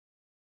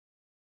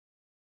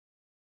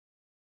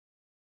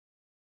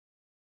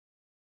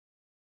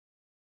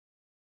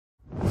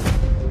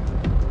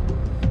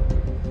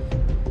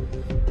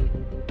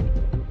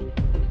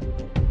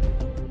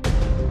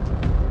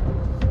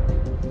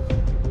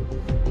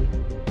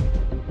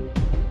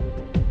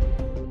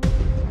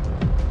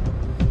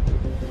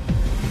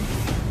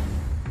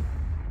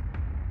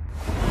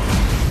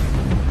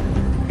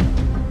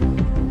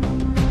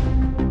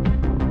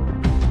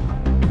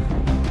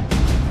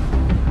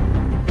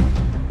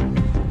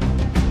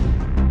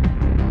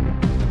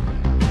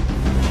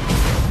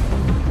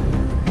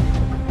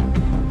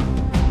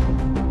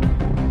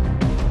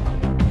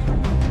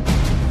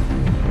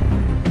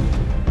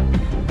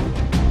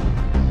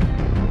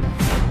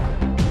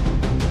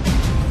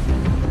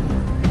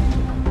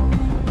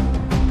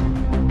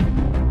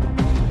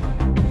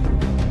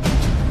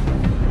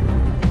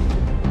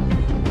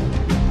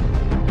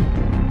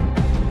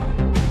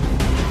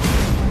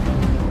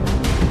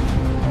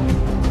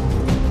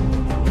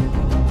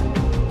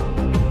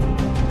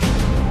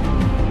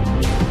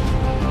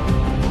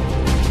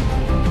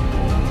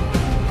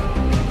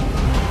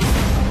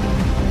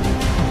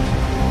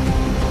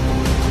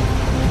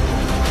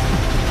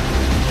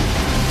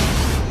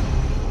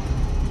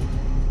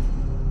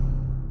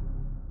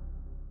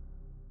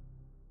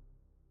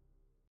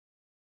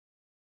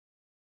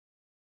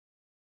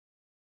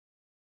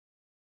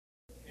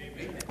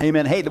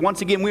Amen. Hey,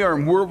 once again, we are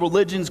in World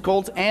Religions,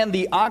 Cults, and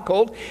the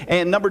Occult.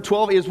 And number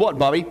 12 is what,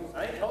 Bobby?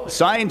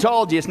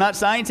 Scientology. It's not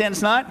science and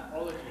it's not?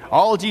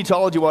 Ology,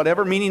 teology,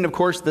 whatever, meaning, of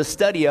course, the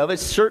study of it.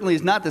 Certainly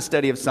is not the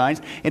study of science.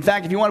 In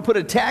fact, if you want to put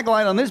a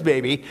tagline on this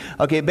baby,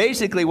 okay,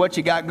 basically what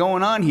you got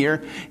going on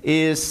here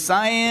is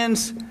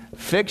science,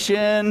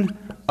 fiction,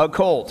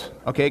 occult,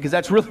 okay, because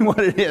that's really what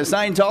it is.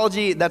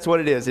 Scientology, that's what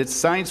it is. It's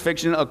science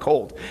fiction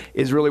occult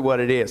is really what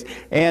it is.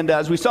 And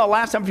as we saw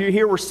last time, if you're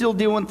here, we're still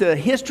dealing with the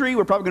history.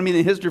 We're probably going to be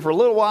in the history for a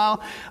little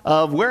while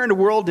of where in the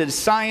world did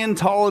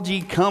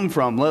Scientology come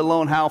from, let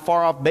alone how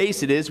far off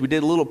base it is. We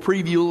did a little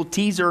preview, a little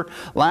teaser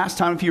last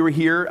time if you were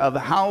here of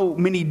how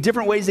many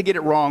different ways they get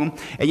it wrong,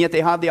 and yet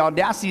they have the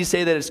audacity to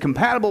say that it's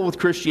compatible with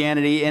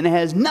Christianity and it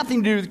has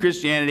nothing to do with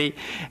Christianity.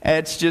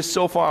 It's just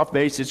so far off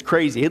base, it's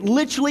crazy. It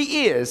literally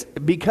is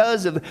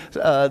because of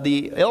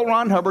the L.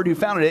 Ron Hubbard, who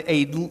founded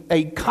it,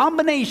 a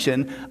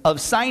combination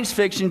of science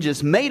fiction,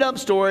 just made up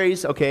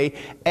stories, okay,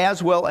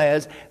 as well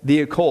as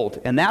the occult.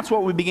 And that's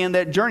what we began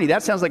that journey.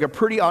 That sounds like a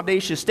pretty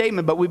audacious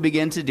statement, but we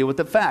began to deal with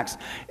the facts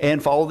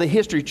and follow the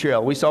history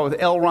trail. We saw with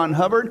L. Ron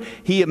Hubbard,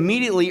 he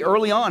immediately,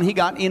 early on, he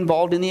got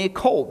involved in the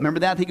occult. Remember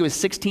that? I think he was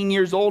 16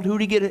 years old. Who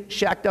did he get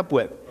shacked up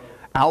with?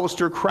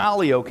 Aleister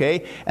Crowley,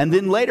 okay? And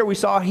then later we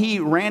saw he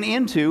ran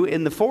into,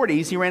 in the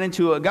 40s, he ran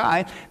into a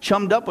guy,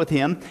 chummed up with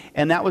him,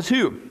 and that was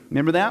who?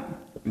 Remember that?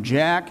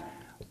 Jack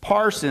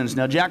Parsons.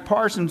 Now, Jack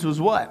Parsons was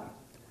what?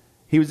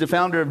 He was the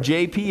founder of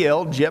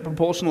JPL, Jet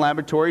Propulsion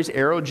Laboratories,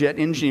 Aerojet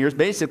Engineers,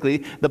 basically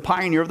the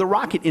pioneer of the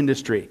rocket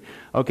industry,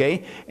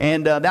 okay?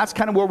 And that's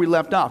kind of where we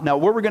left off. Now,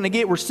 where we're going to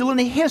get, we're still in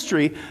the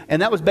history,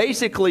 and that was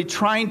basically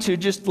trying to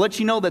just let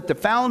you know that the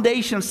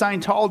foundation of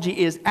Scientology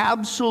is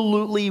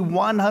absolutely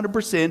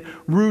 100%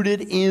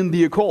 rooted in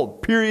the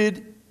occult,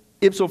 period,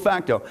 ipso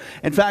facto.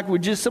 In fact,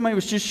 somebody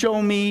was just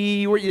showing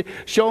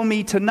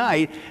me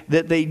tonight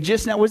that they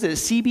just now, was it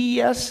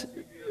CBS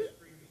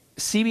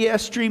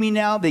streaming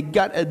now,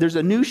 there's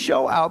a new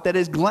show out that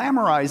is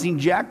glamorizing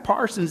Jack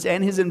Parsons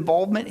and his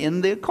involvement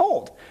in the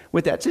occult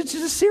with that. So it's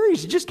just a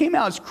series. It just came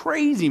out. It's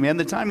crazy, man,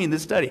 the timing of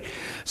this study.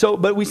 So,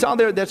 but we saw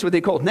there, that's what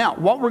they called. Now,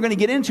 what we're going to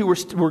get into,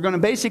 we're going to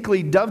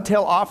basically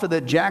dovetail off of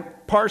the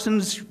Jack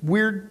Parsons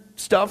weird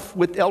stuff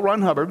with L.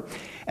 Ron Hubbard.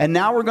 And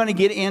now we're going to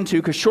get into,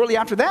 because shortly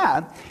after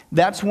that,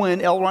 that's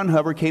when L. Ron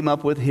Hubbard came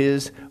up with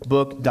his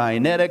book,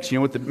 Dianetics. You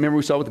know, remember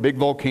we saw with the big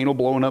volcano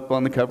blowing up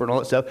on the cover and all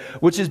that stuff,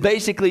 which is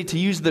basically, to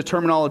use the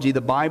terminology,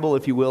 the Bible,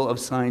 if you will, of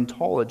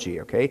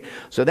Scientology, okay?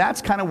 So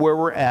that's kind of where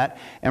we're at,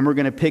 and we're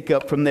going to pick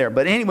up from there.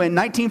 But anyway, in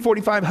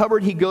 1945,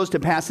 Hubbard, he goes to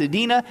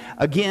Pasadena.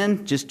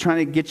 Again, just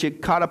trying to get you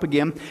caught up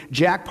again.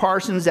 Jack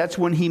Parsons, that's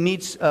when he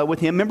meets with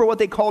him. Remember what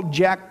they called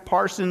Jack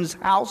Parsons'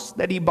 house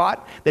that he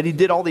bought, that he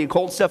did all the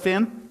occult stuff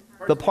in?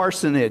 The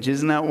parsonage.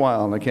 Isn't that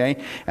wild,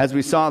 okay? As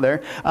we saw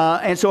there.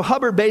 And so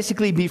Hubbard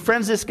basically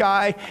befriends this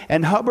guy,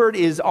 and Hubbard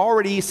is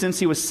already, since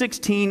he was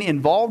 16,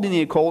 involved in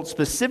the occult,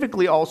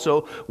 specifically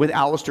also with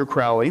Aleister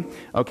Crowley,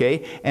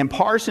 okay? And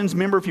Parsons,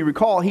 remember, if you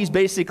recall, he's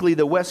basically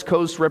the West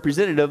Coast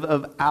representative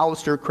of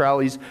Aleister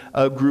Crowley's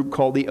group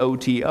called the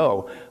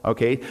OTO,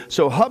 okay?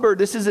 So Hubbard,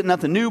 this isn't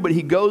nothing new, but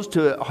he goes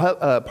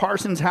to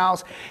Parsons'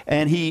 house,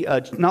 and he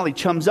not only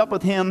chums up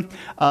with him,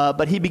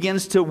 but he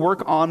begins to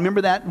work on, remember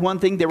that one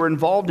thing they were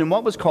involved in,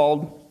 what was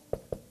called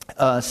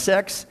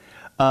sex,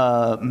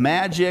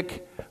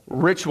 magic,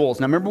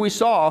 rituals. Now remember we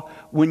saw,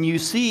 when you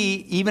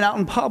see, even out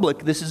in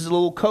public, this is a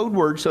little code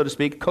word, so to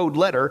speak, code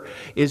letter,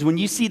 is when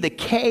you see the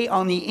K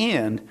on the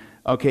end,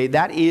 okay,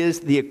 that is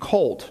the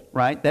occult,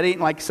 right? That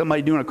ain't like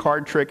somebody doing a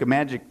card trick, a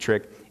magic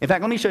trick. In fact,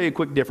 let me show you a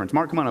quick difference.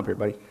 Mark, come on up here,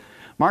 buddy.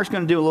 Mark's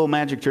going to do a little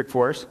magic trick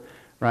for us,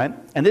 right?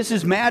 And this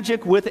is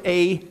magic with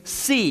a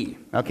C,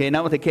 okay,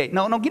 not with a K.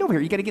 No, get over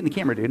here. You got to get in the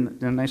camera,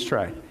 dude. Nice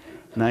try.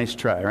 Nice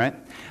try, right?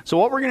 So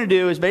what we're going to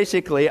do is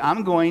basically,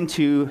 I'm going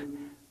to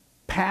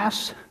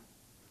pass,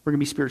 we're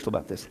going to be spiritual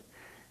about this,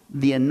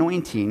 the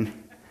anointing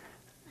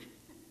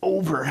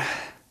over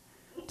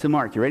to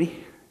Mark. You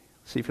ready?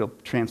 See if it'll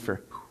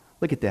transfer.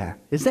 Look at that.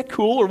 Is that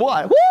cool or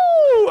what?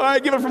 Woo! All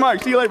right, give it for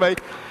Mark. See you later, buddy.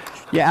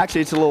 Yeah,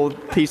 actually, it's a little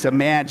piece of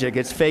magic.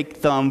 It's fake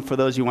thumb for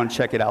those who want to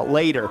check it out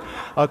later.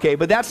 Okay,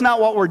 but that's not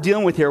what we're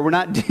dealing with here. We're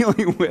not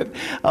dealing with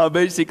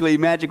basically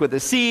magic with a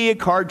C, a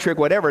card trick,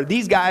 whatever.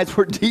 These guys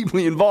were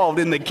deeply involved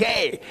in the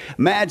K,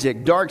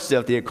 magic, dark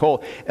stuff, the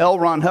occult, L.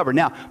 Ron Hubbard.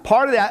 Now,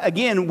 part of that,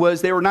 again,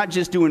 was they were not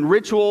just doing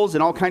rituals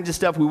and all kinds of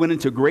stuff. We went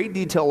into great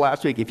detail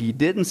last week. If you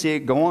didn't see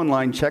it, go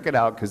online, check it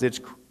out, because it's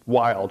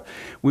wild.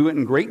 We went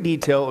in great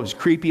detail. It was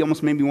creepy,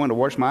 almost made me want to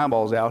wash my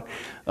eyeballs out.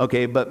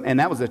 Okay, and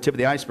that was the tip of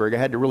the iceberg. I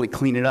had to really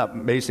clean it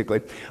up,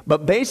 basically.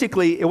 But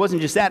basically, it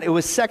wasn't just that. It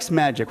was sex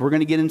magic. We're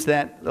going to get into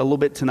that a little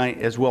bit tonight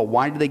as well.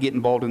 Why did they get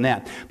involved in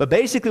that? But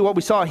basically, what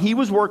we saw, he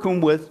was working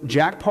with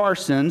Jack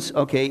Parsons,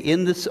 okay,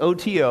 in this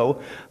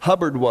OTO.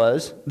 Hubbard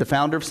was the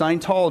founder of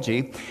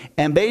Scientology.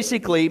 And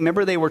basically,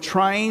 remember, they were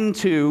trying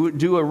to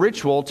do a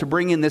ritual to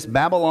bring in this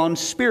Babylon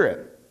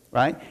spirit.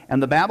 right?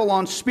 And the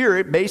Babylon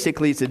spirit,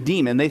 basically it's a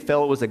demon. They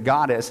felt it was a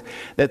goddess,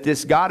 that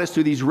this goddess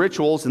through these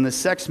rituals and the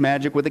sex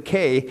magic with a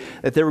K,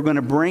 that they were going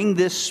to bring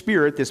this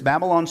spirit, this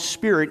Babylon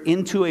spirit,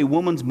 into a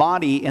woman's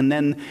body, and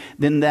then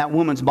that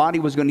woman's body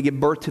was going to give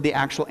birth to the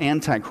actual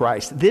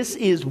Antichrist. This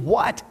is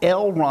what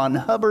L. Ron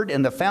Hubbard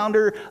and the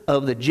founder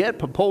of the Jet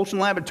Propulsion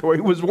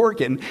Laboratory was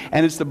working,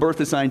 and it's the birth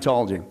of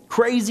Scientology.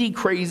 Crazy,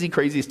 crazy,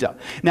 crazy stuff.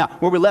 Now,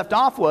 where we left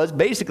off was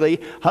basically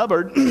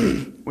Hubbard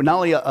was not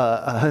only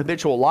a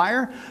habitual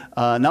liar,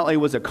 not only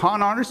was a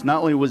con artist,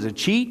 not only was a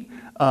cheat,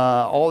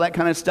 all that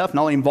kind of stuff,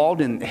 not only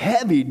involved in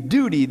heavy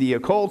duty, the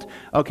occult,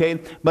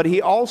 okay, but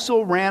he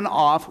also ran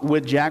off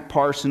with Jack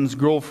Parsons'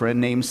 girlfriend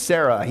named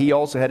Sarah. He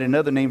also had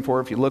another name for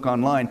her. If you look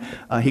online,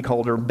 he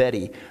called her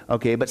Betty,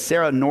 okay, but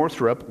Sarah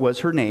Northrup was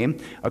her name,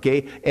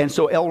 okay, and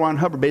so L. Ron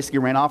Hubbard basically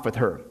ran off with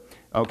her.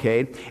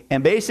 Okay,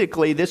 and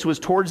basically this was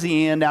towards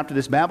the end after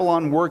this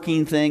Babylon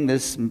working thing,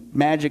 this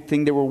magic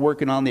thing they were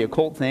working on, the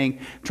occult thing,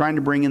 trying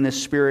to bring in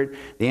this spirit,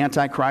 the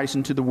Antichrist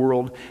into the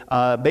world.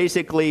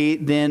 Basically,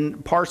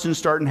 then Parsons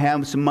started to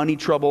have some money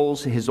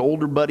troubles. His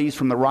older buddies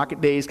from the Rocket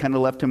days kind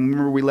of left him.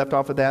 Remember we left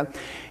off with that?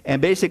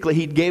 And basically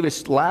he gave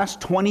his last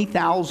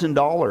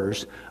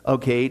 $20,000,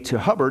 okay, to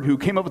Hubbard, who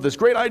came up with this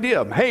great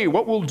idea. Hey,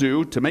 what we'll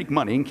do to make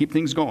money and keep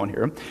things going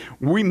here,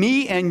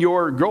 me and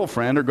your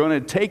girlfriend are going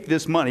to take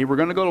this money. We're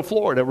going to go to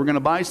Florida. We're going to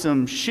buy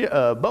some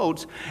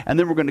boats, and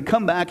then we're going to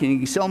come back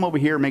and sell them over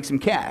here and make some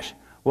cash.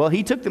 Well,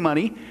 he took the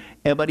money,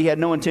 but he had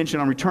no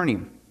intention on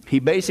returning. He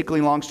basically,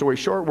 long story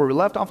short, where we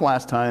left off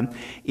last time,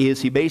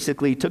 is he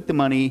basically took the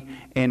money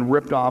and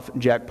ripped off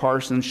Jack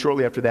Parsons.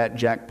 Shortly after that,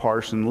 Jack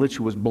Parsons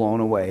literally was blown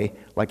away,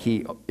 like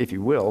he, if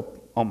you will,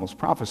 almost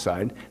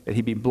prophesied that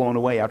he'd be blown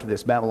away after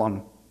this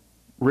Babylon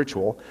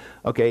ritual,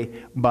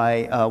 okay,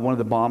 by one of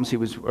the bombs he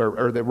was,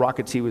 or the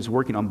rockets he was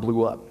working on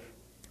blew up.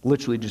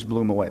 Literally just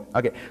blew him away.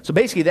 Okay, so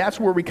basically that's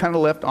where we kind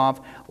of left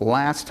off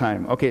last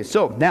time. Okay,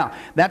 so now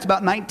that's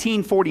about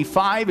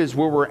 1945 is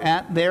where we're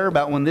at there,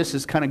 about when this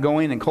is kind of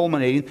going and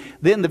culminating.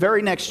 Then the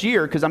very next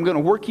year, because I'm going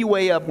to work you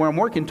way up, where I'm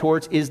working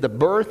towards is the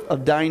birth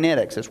of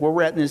Dianetics. That's where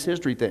we're at in this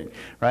history thing,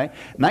 right?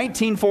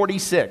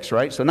 1946,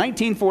 right? So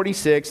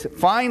 1946,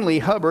 finally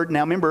Hubbard,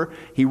 now remember,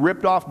 he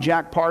ripped off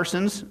Jack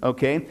Parsons,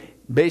 okay?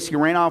 Basically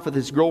ran off with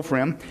his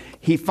girlfriend.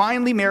 He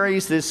finally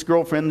marries this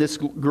girlfriend, this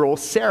girl,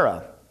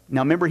 Sarah.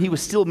 Now remember, he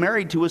was still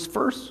married to his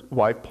first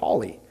wife,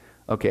 Polly,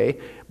 okay?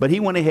 But he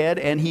went ahead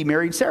and he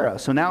married Sarah.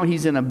 So now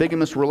he's in a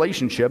bigamous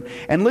relationship.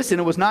 And listen,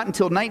 it was not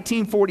until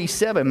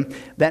 1947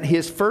 that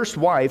his first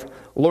wife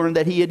learned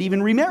that he had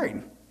even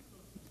remarried.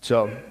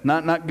 So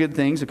not good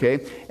things,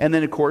 okay? And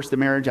then, of course, the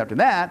marriage after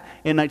that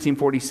in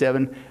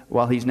 1947,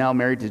 while he's now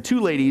married to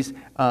two ladies,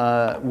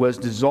 was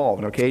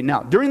dissolved, okay?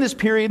 Now, during this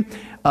period,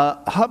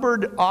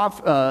 Hubbard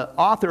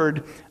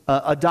authored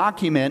a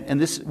document, and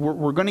this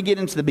we're going to get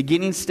into the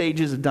beginning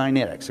stages of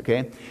Dianetics,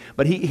 okay?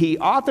 But he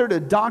authored a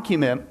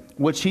document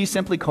which he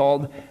simply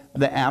called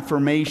the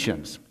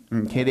Affirmations.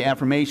 Okay, the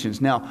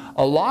Affirmations. Now,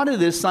 a lot of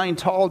this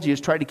Scientology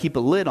has tried to keep a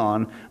lid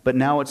on, but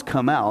now it's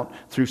come out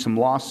through some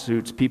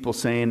lawsuits, people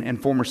saying,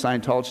 and former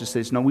Scientologists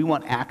say, no, we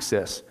want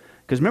access.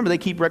 Because remember, they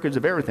keep records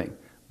of everything.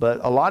 But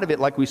a lot of it,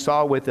 like we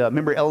saw with,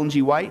 remember Ellen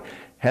G. White,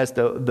 has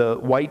the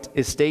White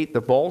estate,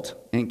 the vault,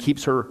 and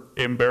keeps her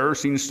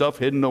embarrassing stuff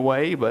hidden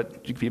away,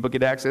 but people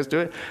get access to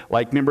it.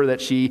 Like, remember that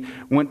she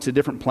went to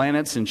different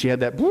planets, and she had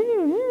that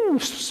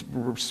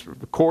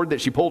cord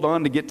that she pulled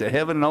on to get to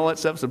heaven and all that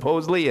stuff,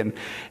 supposedly, and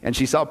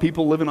she saw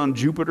people living on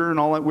Jupiter and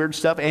all that weird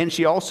stuff. And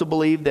she also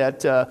believed that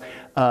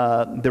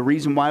the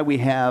reason why we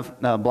have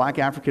black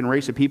African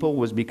race of people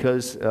was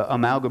because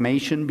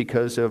amalgamation,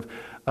 because of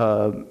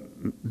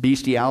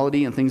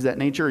bestiality and things of that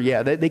nature.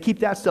 Yeah, they keep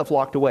that stuff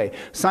locked away.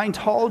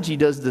 Scientology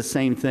does the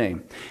same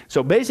thing.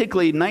 So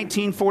basically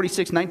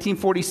 1946,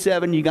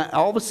 1947, you got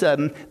all of a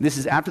sudden, this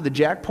is after the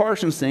Jack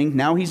Parsons thing,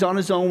 now he's on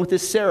his own with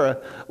this Sarah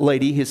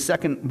lady, his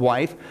second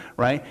wife,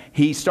 right?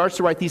 He starts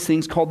to write these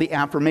things called the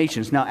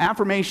Affirmations. Now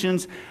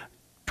affirmations,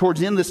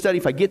 towards the end of the study,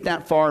 if I get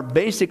that far,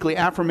 basically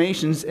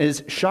affirmations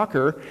is,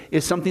 shocker,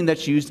 is something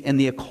that's used in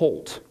the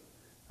occult.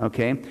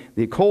 Okay,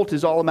 the occult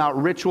is all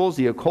about rituals.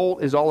 The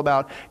occult is all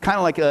about, kind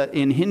of like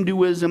in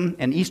Hinduism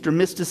and Eastern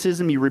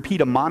mysticism, you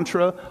repeat a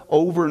mantra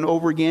over and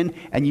over again,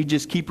 and you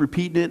just keep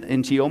repeating it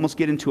until you almost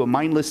get into a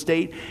mindless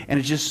state, and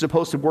it's just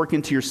supposed to work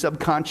into your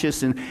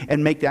subconscious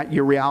and make that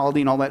your reality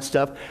and all that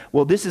stuff.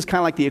 Well, this is kind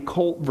of like the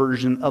occult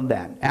version of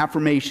that.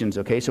 Affirmations,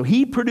 okay? So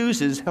he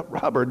produces,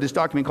 Hubbard, this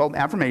document called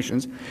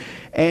Affirmations,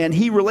 and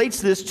he relates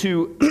this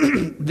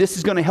to, this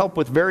is going to help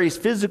with various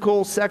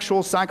physical,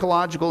 sexual,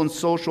 psychological, and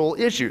social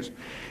issues.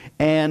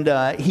 And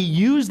he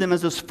used them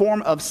as a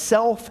form of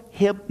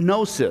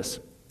self-hypnosis.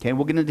 Okay,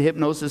 we'll get into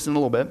hypnosis in a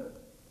little bit.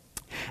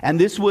 And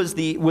this was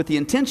with the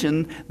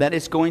intention that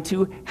it's going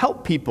to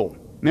help people.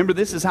 Remember,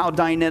 this is how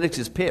Dianetics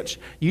is pitched.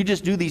 You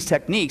just do these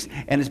techniques,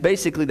 and it's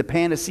basically the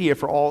panacea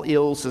for all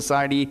ills,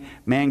 society,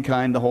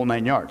 mankind, the whole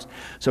nine yards.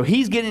 So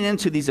he's getting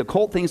into these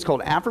occult things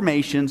called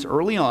affirmations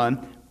early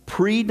on,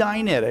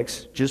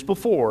 pre-Dianetics, just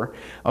before,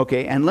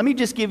 okay, and let me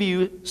just give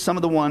you some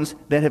of the ones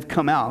that have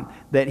come out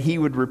that he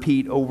would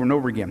repeat over and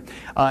over again.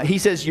 He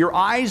says, your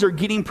eyes are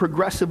getting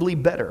progressively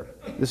better.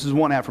 This is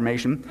one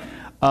affirmation.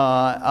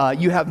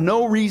 You have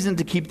no reason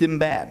to keep them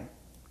bad.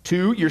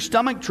 2, your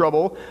stomach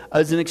trouble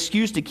is an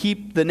excuse to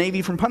keep the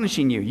Navy from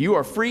punishing you. You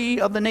are free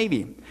of the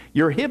Navy.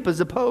 Your hip is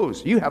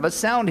opposed. You have a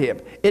sound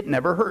hip. It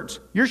never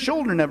hurts. Your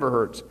shoulder never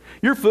hurts.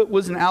 Your foot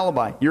was an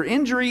alibi. Your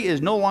injury is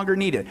no longer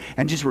needed.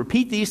 And just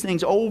repeat these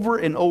things over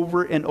and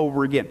over and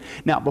over again.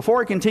 Now,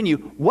 before I continue,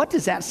 what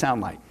does that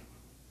sound like?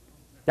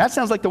 That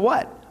sounds like the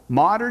what?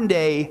 Modern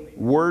day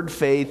word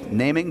faith,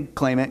 name it and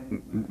claim it.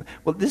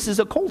 Well, this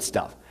is occult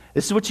stuff.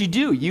 This is what you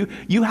do.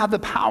 You have the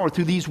power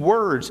through these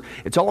words.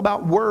 It's all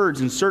about words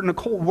and certain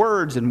occult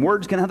words, and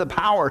words can have the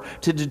power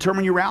to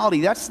determine your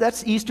reality.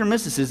 That's Eastern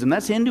mysticism.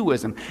 That's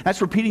Hinduism.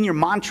 That's repeating your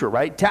mantra,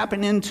 right?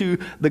 Tapping into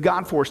the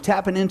God force,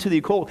 tapping into the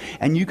occult,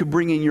 and you could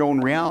bring in your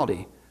own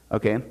reality.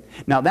 Okay?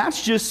 Now,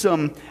 that's just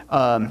some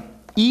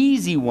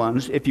easy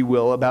ones, if you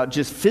will, about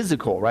just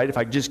physical, right? If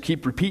I just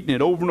keep repeating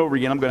it over and over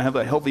again, I'm going to have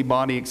a healthy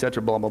body,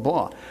 etc., blah, blah,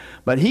 blah.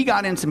 But he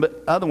got into some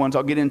other ones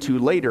I'll get into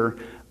later.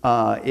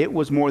 It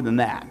was more than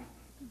that,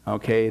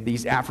 okay?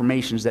 These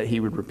affirmations that he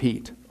would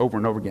repeat over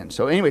and over again.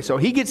 So anyway, so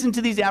he gets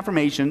into these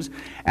affirmations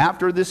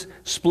after this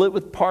split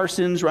with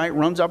Parsons, right?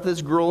 Runs up with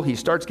this girl. He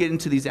starts getting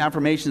into these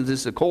affirmations,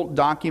 this occult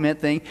document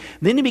thing.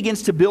 Then he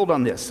begins to build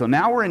on this. So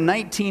now we're in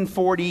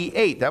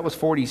 1948. That was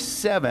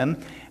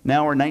 47.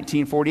 Now we're in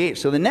 1948.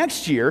 So the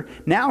next year,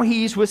 now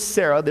he's with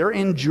Sarah. They're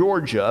in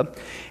Georgia.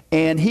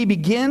 And he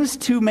begins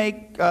to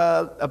make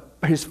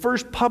his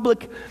first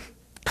public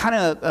kind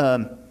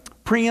of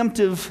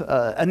preemptive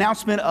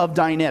announcement of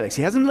Dianetics.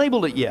 He hasn't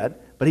labeled it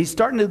yet, but he's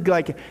starting to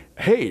like,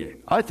 hey,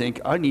 I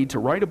think I need to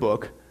write a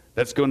book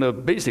that's going to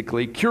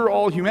basically cure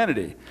all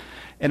humanity.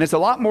 And it's a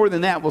lot more than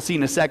that. We'll see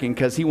in a second,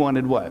 because he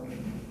wanted what?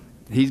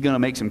 He's going to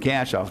make some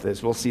cash off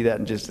this. We'll see that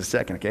in just a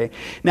second, okay?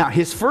 Now,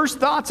 his first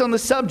thoughts on the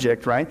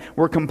subject, right,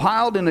 were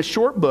compiled in a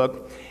short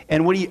book,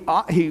 and what he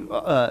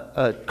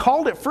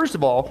called it, first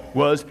of all,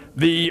 was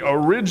the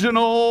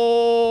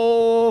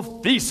original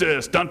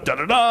thesis. Dun, dun,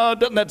 dun, dun.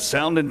 Doesn't that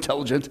sound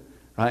intelligent,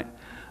 right?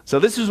 So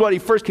this is what he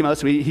first came out with.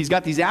 So he's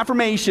got these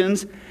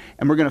affirmations,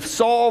 and we're going to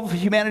solve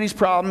humanity's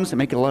problems and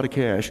make a lot of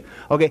cash.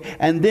 Okay,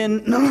 and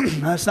then,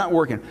 that's not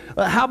working.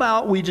 How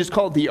about we just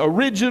call it the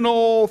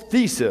original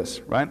thesis,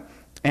 right?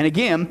 And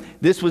again,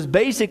 this was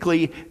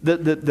basically the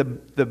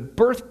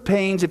birth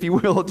pains, if you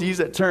will, to use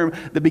that term,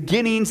 the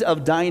beginnings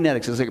of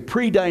Dianetics. It's like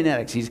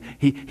pre-Dianetics.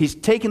 He's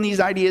taken these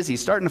ideas, he's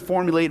starting to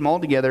formulate them all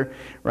together,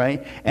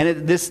 right?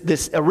 And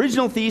this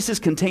original thesis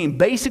contained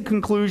basic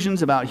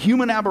conclusions about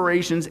human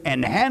aberrations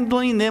and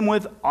handling them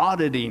with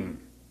auditing.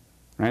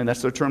 Right?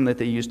 That's the term that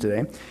they use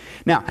today.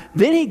 Now,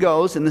 then he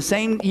goes in the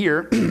same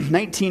year,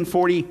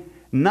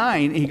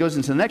 1949, he goes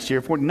into the next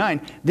year,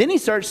 49, then he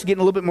starts getting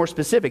a little bit more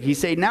specific. He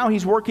say now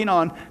he's working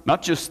on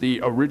not just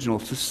the original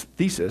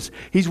thesis,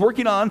 he's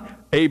working on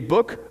a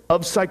book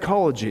of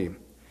psychology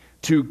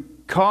to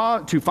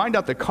find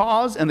out the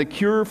cause and the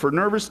cure for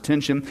nervous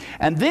tension.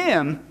 And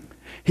then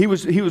he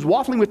was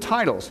waffling with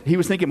titles. He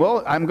was thinking,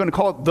 well, I'm going to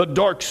call it The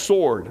Dark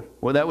Sword.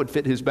 Well, that would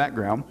fit his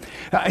background.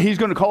 He's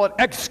going to call it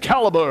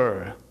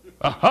Excalibur.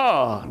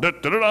 Aha! Da,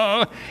 da, da,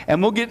 da.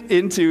 And we'll get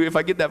into, if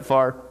I get that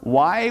far,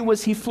 why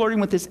was he flirting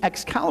with this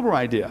Excalibur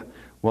idea?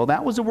 Well,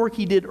 that was the work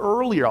he did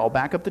earlier. I'll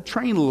back up the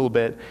train a little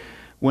bit,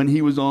 when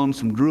he was on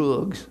some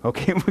drugs.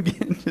 Okay, we'll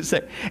get into a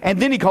sec. And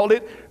then he called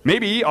it,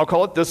 maybe I'll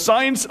call it the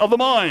science of the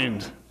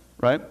mind,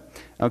 right?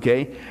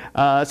 Okay,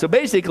 so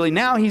basically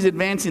now he's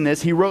advancing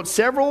this. He wrote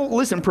several,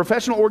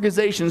 professional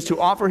organizations to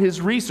offer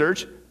his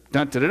research.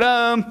 Dun, dun, dun,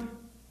 dun.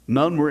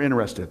 None were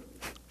interested.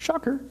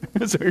 Shocker.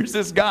 So here's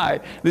this guy,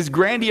 this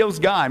grandiose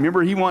guy.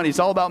 Remember, it's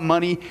all about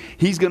money.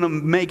 He's going to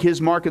make his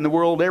mark in the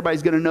world.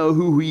 Everybody's going to know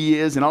who he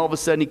is. And all of a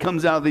sudden, he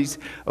comes out of these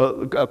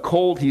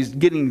cult. He's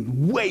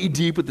getting way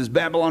deep with this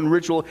Babylon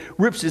ritual,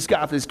 rips this guy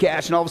off his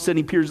cash, and all of a sudden,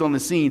 he appears on the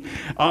scene.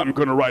 I'm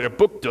going to write a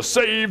book to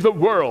save the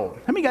world.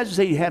 How many guys would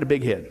say he had a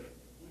big head?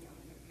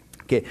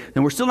 Okay,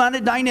 and we're still not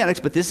at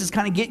Dianetics, but this is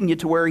kind of getting you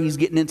to where he's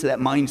getting into that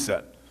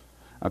mindset.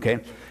 Okay,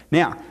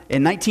 now,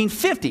 in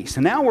 1950, so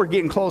now we're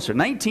getting closer.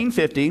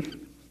 1950,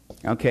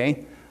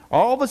 okay,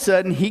 all of a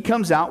sudden he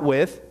comes out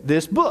with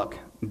this book,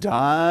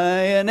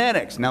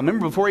 Dianetics. Now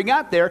remember, before he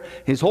got there,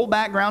 his whole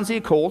background's the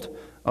occult,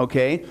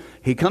 okay?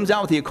 He comes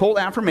out with the occult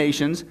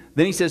affirmations.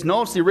 Then he says,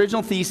 no, it's the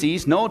original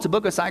theses. No, it's a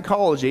book of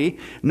psychology.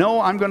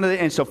 No,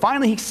 and so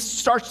finally he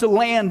starts to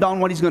land on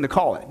what he's going to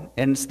call it.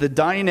 And it's the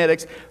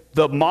Dianetics,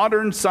 the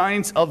modern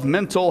science of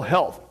mental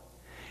health.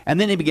 And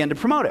then he began to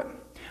promote it.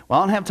 Well,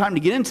 I don't have time to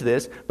get into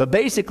this, but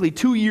basically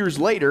 2 years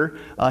later,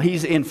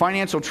 he's in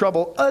financial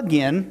trouble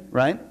again,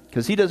 right?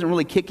 Because he doesn't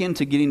really kick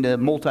into getting to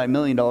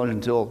multi-million dollars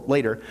until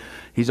later.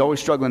 He's always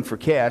struggling for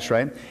cash,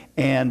 right?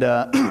 And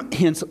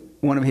hence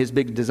one of his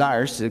big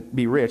desires to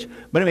be rich.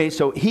 But anyway,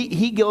 so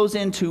he goes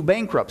into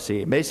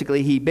bankruptcy.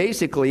 Basically,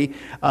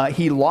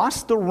 he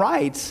lost the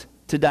rights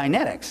to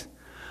Dianetics.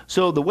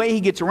 So the way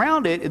he gets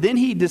around it, then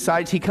he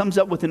decides he comes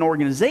up with an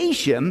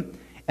organization,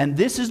 And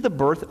this is the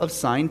birth of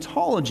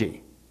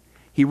Scientology.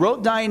 He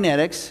wrote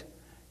Dianetics.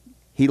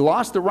 He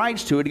lost the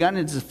rights to it. He got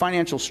into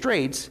financial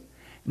straits.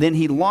 Then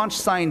he launched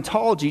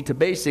Scientology to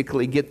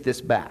basically get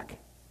this back,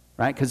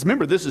 right? Because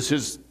remember, this is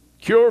his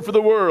cure for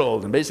the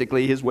world, and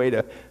basically his way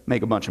to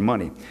make a bunch of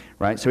money,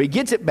 right? So he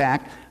gets it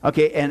back,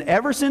 okay, and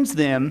ever since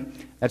then,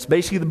 that's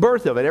basically the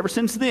birth of it. Ever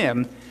since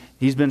then,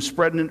 he's been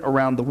spreading it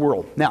around the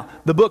world. Now,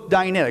 the book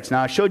Dianetics.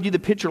 Now, I showed you the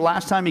picture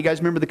last time. You guys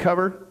remember the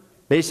cover?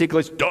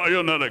 Basically, it's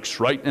Dianetics,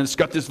 right? And it's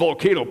got this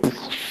volcano,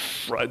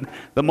 right?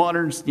 The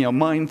modern,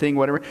 mind thing,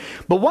 whatever.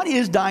 But what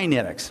is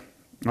Dianetics?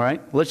 All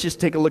right, let's just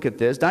take a look at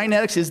this.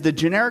 Dianetics is the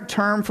generic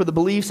term for the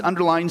beliefs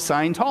underlying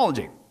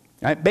Scientology.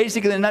 Right?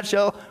 Basically, in a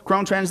nutshell,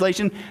 Chrome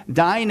translation,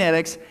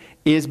 Dianetics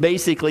is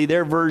basically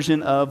their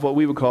version of what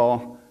we would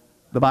call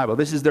the Bible.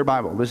 This is their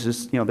Bible. This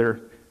is, their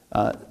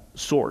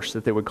source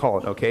that they would call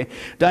it, okay?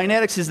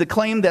 Dianetics is the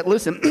claim that,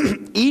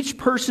 listen, each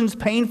person's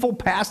painful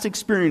past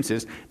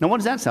experiences. Now, what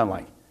does that sound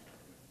like?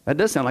 That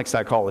does sound like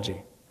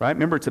psychology, right?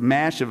 Remember, it's a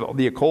mash of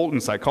the occult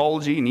and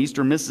psychology and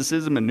Eastern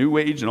mysticism and New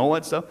Age and all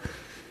that stuff.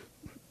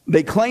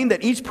 They claim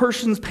that each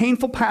person's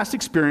painful past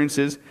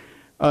experiences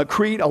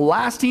create a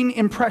lasting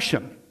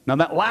impression. Now,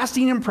 that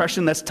lasting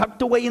impression that's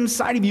tucked away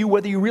inside of you,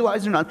 whether you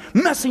realize it or not,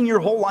 messing your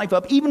whole life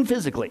up, even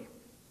physically,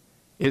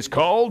 is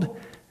called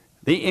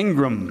the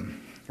Engram,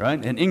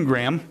 right? An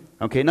Engram,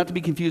 okay, not to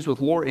be confused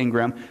with Laura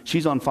Ingraham.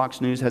 She's on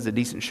Fox News, has a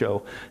decent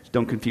show.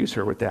 Don't confuse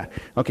her with that.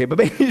 Okay, but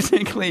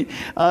basically,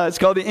 it's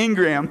called the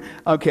Engram,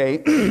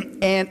 okay?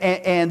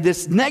 and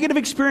this negative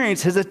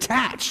experience has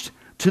attached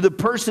to the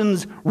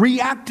person's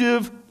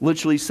reactive,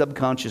 literally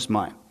subconscious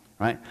mind,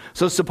 right?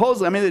 So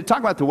supposedly, they talk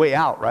about the way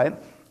out, right?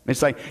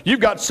 It's like,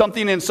 you've got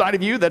something inside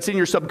of you that's in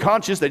your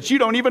subconscious that you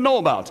don't even know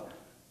about.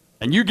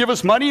 And you give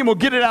us money and we'll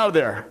get it out of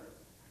there.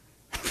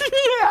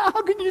 Yeah,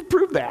 how can you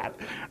prove that,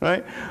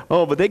 right?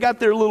 Oh, but they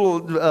got their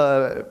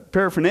little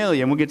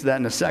paraphernalia, and we'll get to that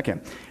in a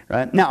second,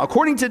 right? Now,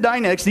 according to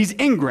Dianetics, these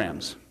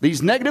engrams,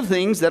 these negative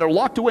things that are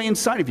locked away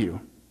inside of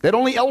you, that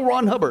only L.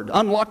 Ron Hubbard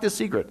unlocked the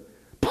secret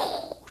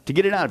to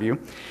get it out of you,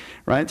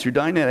 right, through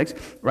Dianetics,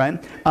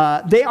 right?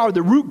 They are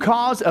the root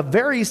cause of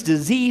various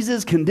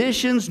diseases,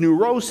 conditions,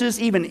 neurosis,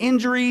 even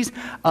injuries.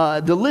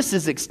 The list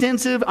is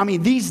extensive.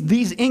 These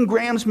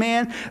engrams,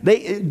 man,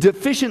 they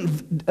deficient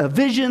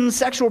vision,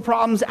 sexual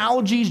problems,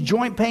 allergies,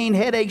 joint pain,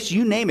 headaches,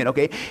 you name it,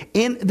 okay?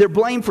 They're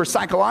blamed for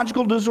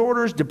psychological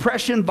disorders,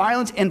 depression,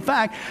 violence. In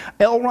fact,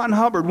 L. Ron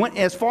Hubbard went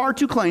as far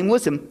to claim,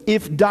 listen,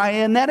 if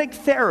Dianetic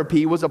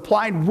therapy was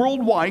applied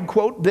worldwide,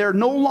 quote, there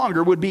no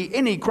longer would be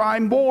any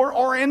crime, war,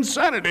 or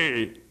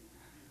insanity.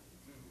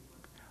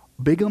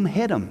 Bigum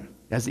headum,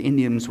 as the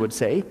Indians would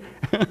say.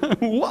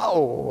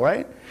 Whoa,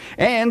 right?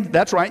 And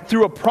that's right,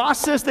 through a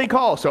process they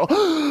call. So,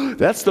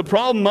 that's the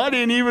problem. I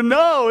didn't even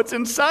know. It's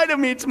inside of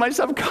me. It's my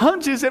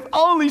subconscious. If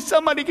only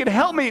somebody could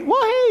help me. Well,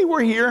 hey,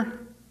 we're here.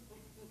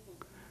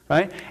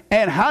 Right?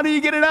 And how do you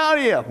get it out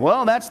of you?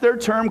 Well, that's their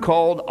term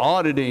called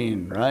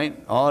auditing,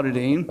 right?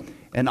 Auditing.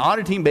 And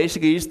auditing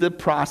basically is the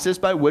process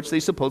by which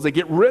they supposedly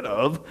get rid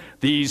of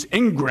these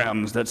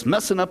engrams that's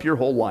messing up your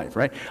whole life,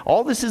 right?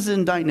 All this is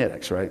in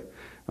Dianetics, right?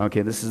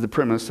 Okay, this is the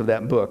premise of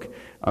that book,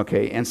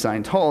 okay, and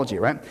Scientology,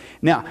 right?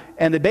 Now,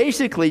 and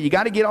basically, you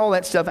got to get all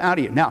that stuff out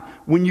of you. Now,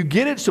 when you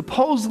get it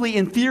supposedly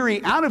in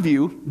theory out of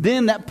you,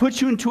 then that puts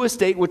you into a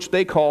state which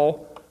they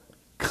call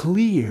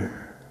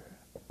clear.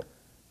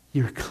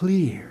 You're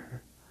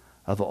clear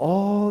of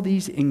all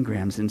these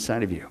engrams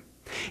inside of you.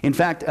 In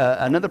fact,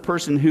 another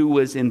person who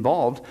was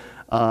involved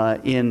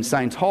in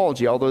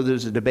Scientology, although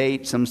there's a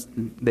debate, some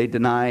they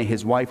deny,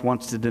 his wife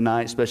wants to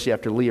deny, especially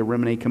after Leah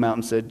Remini came out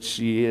and said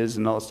she is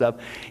and all that stuff,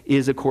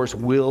 is of course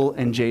Will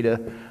and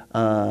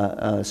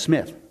Jada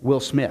Smith, Will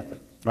Smith,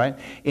 right?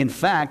 In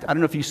fact, I don't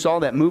know if you saw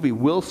that movie,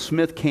 Will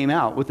Smith came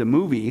out with a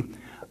movie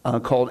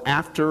called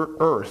After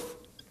Earth.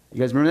 You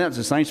guys remember that? It's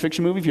a science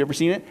fiction movie, if you've ever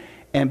seen it.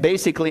 And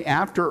basically,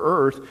 After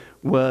Earth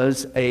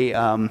was a,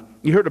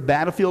 you heard of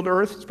Battlefield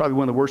Earth? It's probably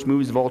one of the worst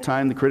movies of all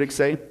time, the critics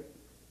say.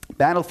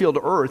 Battlefield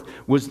Earth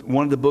was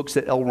one of the books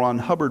that L. Ron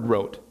Hubbard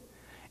wrote.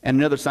 And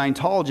another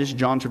Scientologist,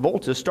 John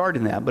Travolta, starred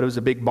in that, but it was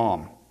a big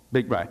bomb.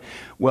 Big right.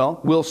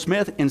 Well, Will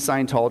Smith in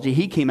Scientology,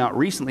 he came out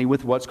recently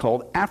with what's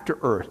called After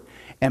Earth.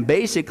 And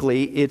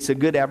basically, it's a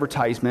good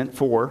advertisement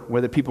for,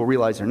 whether people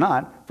realize it or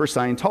not, for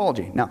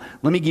Scientology. Now,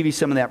 let me give you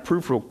some of that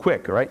proof real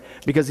quick, all right?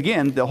 Because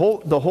again, the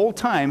whole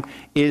time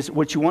is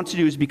what you want to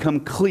do is become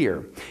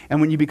clear.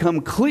 And when you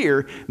become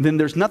clear, then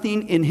there's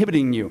nothing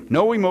inhibiting you.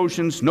 No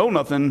emotions, no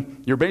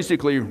nothing. You're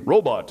basically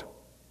robot.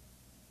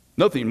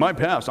 Nothing, my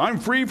past. I'm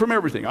free from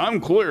everything. I'm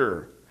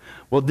clear.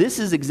 Well, this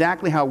is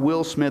exactly how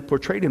Will Smith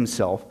portrayed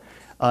himself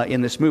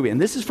in this movie.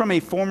 And this is from a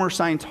former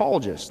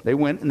Scientologist. They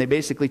went and they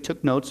basically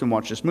took notes and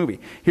watched this movie.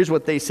 Here's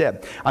what they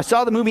said. I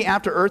saw the movie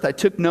After Earth. I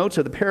took notes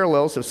of the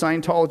parallels of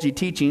Scientology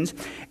teachings,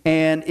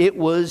 and it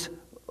was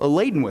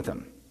laden with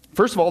them.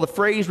 First of all, the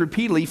phrase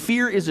repeatedly,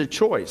 fear is a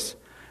choice,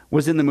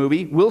 was in the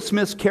movie. Will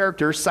Smith's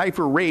character,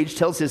 Cypher Rage,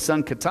 tells his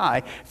son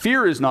Katai,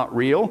 fear is not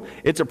real.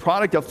 It's a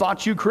product of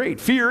thoughts you create.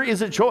 Fear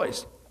is a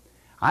choice.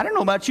 I don't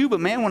know about you, but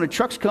man, when a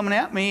truck's coming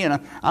at me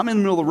and I'm in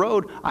the middle of the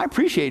road, I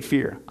appreciate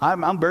fear.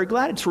 I'm very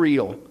glad it's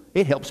real.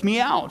 It helps me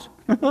out.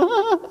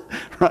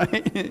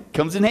 Right? It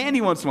comes in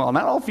handy once in a while.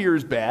 Not all fear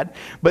is bad,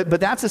 but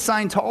that's a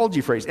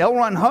Scientology phrase. L.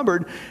 Ron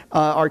Hubbard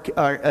are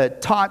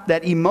taught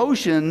that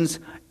emotions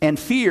and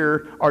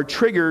fear are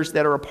triggers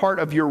that are a part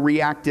of your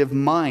reactive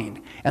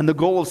mind. And the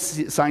goal of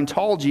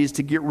Scientology is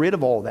to get rid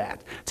of all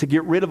that, to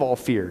get rid of all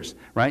fears,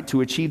 right?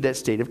 To achieve that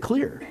state of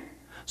clear.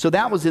 So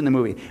that was in the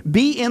movie.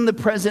 Be in the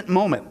present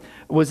moment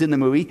was in the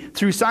movie.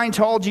 Through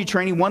Scientology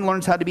training, one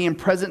learns how to be in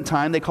present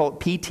time. They call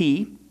it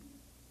PT.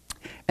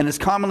 And it's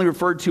commonly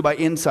referred to by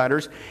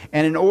insiders.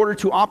 And in order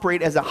to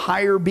operate as a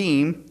higher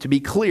being, to be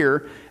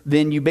clear,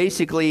 then you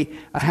basically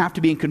have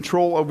to be in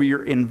control over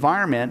your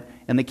environment.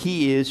 And the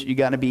key is you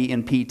got to be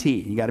in PT.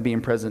 You got to be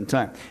in present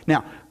time.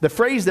 Now, the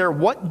phrase there,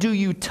 what do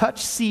you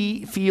touch,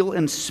 see, feel,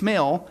 and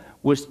smell,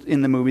 was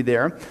in the movie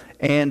there.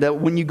 And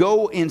when you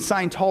go in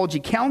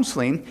Scientology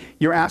counseling,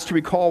 you're asked to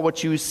recall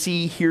what you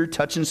see, hear,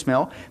 touch, and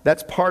smell.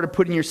 That's part of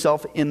putting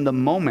yourself in the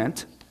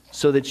moment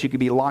so that you can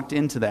be locked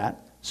into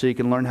that, so you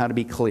can learn how to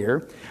be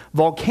clear.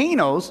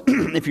 Volcanoes,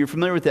 if you're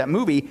familiar with that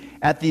movie,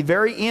 at the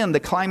very end, the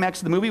climax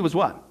of the movie was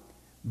what?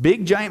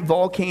 Big giant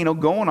volcano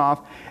going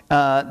off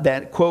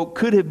that, quote,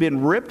 could have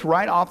been ripped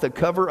right off the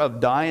cover of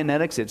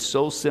Dianetics. It's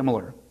so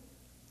similar.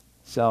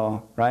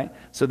 So, right?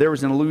 So there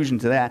was an allusion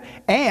to that.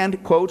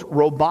 And, quote,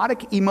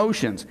 robotic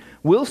emotions.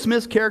 Will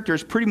Smith's character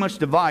is pretty much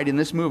devoid in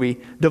this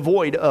movie,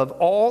 devoid of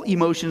all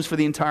emotions for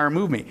the entire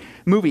movie.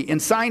 In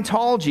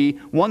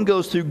Scientology, one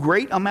goes through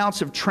great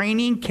amounts of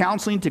training,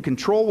 counseling to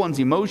control one's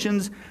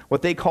emotions,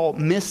 what they call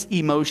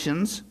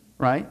mis-emotions,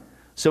 right?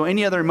 So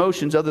any other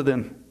emotions other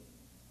than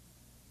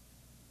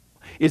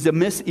is a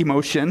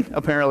mis-emotion,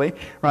 apparently,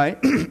 right?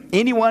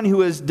 Anyone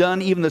who has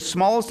done even the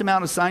smallest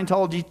amount of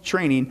Scientology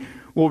training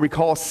will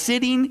recall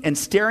sitting and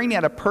staring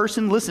at a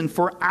person, listen,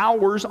 for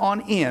hours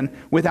on end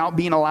without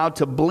being allowed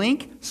to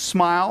blink,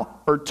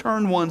 smile, or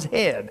turn one's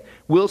head.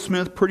 Will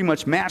Smith pretty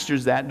much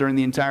masters that during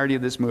the entirety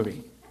of this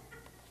movie.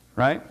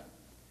 Right?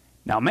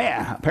 Now,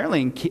 man,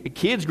 apparently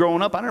kids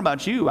growing up, I don't know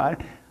about you,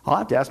 I'll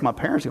have to ask my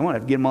parents. I'm going to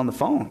have to get them on the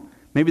phone.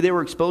 Maybe they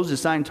were exposed to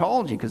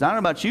Scientology, because I don't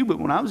know about you, but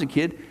when I was a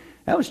kid,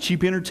 that was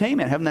cheap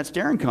entertainment, having that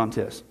staring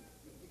contest.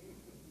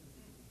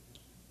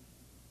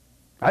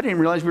 I didn't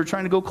realize we were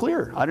trying to go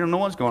clear. I didn't know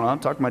what's going on.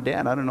 I talked to my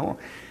dad. I don't know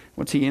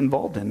what's he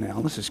involved in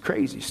now. This is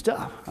crazy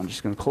stuff. I'm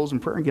just going to close in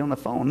prayer and get on the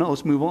phone. No,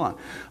 let's move on.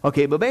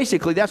 Okay, but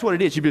basically that's what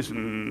it is. You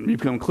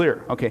become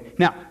clear. Okay,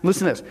 now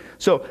listen to this.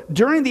 So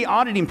during the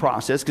auditing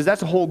process, because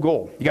that's the whole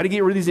goal, you got to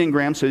get rid of these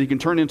engrams so you can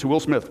turn into Will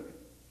Smith.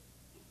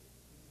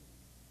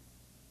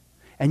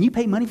 And you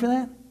pay money for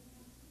that?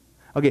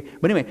 Okay,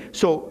 but anyway,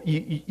 so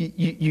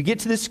you get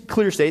to this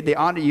clear state. They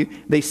audit you.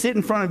 They sit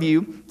in front of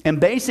you, and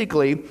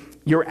basically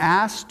you're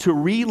asked to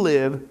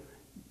relive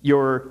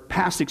your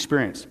past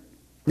experience.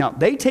 Now,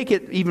 they take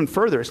it even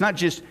further. It's not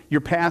just your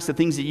past, the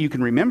things that you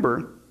can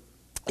remember.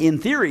 In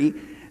theory,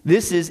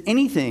 this is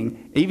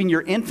anything, even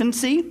your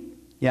infancy.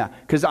 Yeah,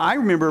 because I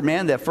remember,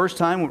 man, that first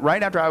time,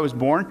 right after I was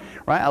born,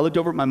 right, I looked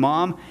over at my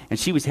mom, and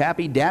she was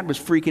happy. Dad was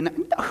freaking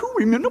out.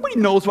 Nobody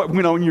knows what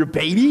went on in your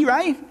baby,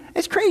 right?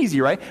 It's crazy,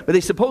 right? But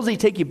they supposedly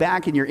take you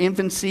back in your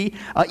infancy,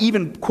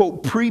 even,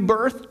 quote,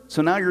 pre-birth.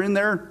 So now you're in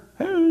there.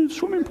 Hey,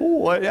 swimming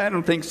pool. I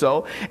don't think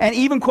so. And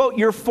even, quote,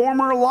 your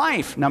former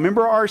life. Now,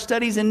 remember our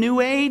studies in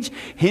New Age,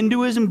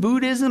 Hinduism,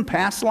 Buddhism,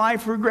 past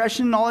life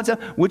regression, and all that stuff,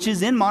 which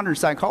is in modern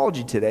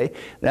psychology today.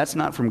 That's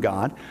not from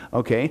God,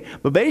 okay?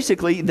 But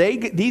basically,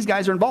 these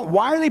guys are involved.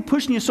 Why are they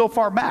pushing you so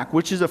far back?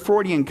 Which is a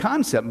Freudian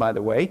concept, by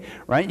the way,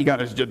 right? You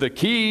got the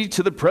key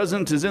to the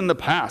present is in the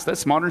past.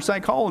 That's modern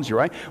psychology,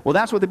 right? Well,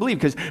 that's what they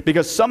believe,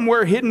 because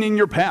somewhere hidden in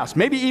your past,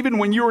 maybe even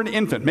when you were an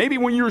infant, maybe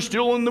when you were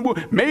still in the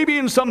womb, maybe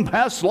in some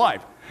past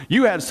life,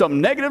 you had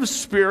some negative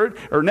spirit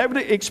or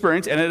negative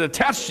experience, and it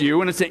attached to you,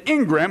 and it's an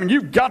engram, and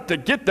you've got to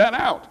get that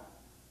out.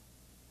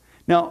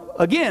 Now,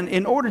 again,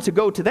 in order to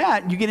go to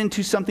that, you get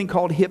into something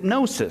called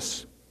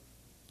hypnosis,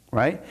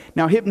 right?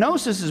 Now,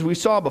 hypnosis, as we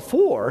saw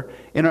before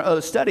in our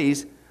other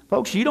studies,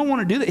 folks, you don't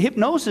want to do that.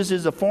 Hypnosis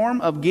is a form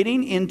of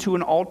getting into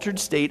an altered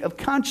state of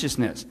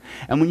consciousness.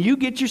 And when you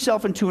get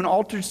yourself into an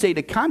altered state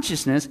of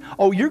consciousness,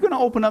 you're going to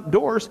open up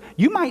doors.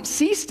 You might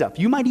see stuff.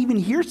 You might even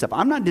hear stuff.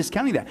 I'm not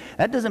discounting that.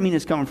 That doesn't mean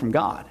it's coming from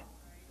God.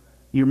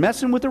 You're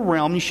messing with a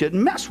realm you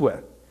shouldn't mess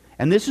with.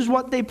 And this is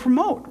what they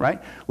promote, right?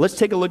 Let's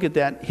take a look at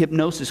that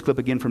hypnosis clip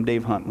again from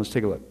Dave Hunt. Let's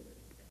take a look.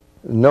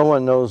 No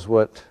one knows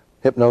what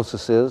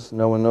hypnosis is.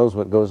 No one knows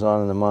what goes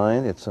on in the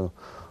mind. It's an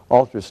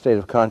altered state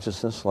of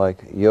consciousness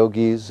like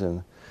yogis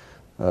and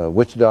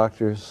witch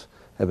doctors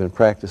have been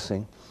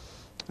practicing.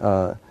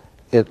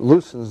 It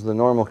loosens the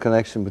normal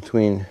connection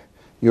between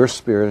your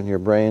spirit and your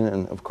brain,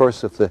 and of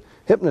course if the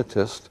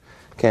hypnotist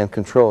can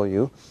control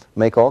you,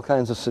 make all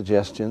kinds of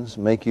suggestions,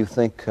 make you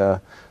think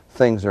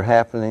things are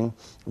happening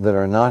that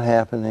are not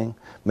happening,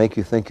 make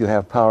you think you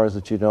have powers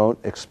that you don't,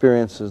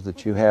 experiences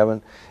that you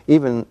haven't,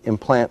 even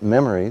implant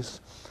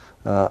memories.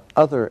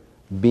 Other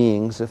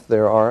beings, if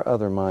there are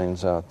other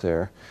minds out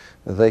there,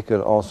 they could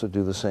also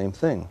do the same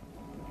thing.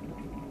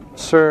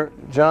 Sir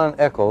John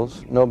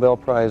Eccles, Nobel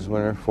Prize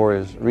winner for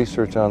his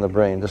research on the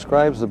brain,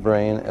 describes the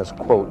brain as,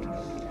 quote,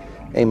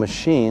 a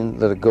machine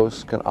that a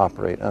ghost can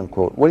operate,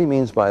 unquote. What he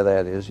means by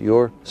that is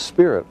your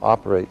spirit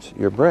operates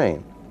your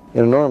brain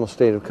in a normal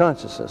state of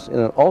consciousness. In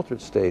an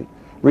altered state,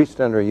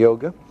 reached under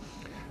yoga,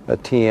 a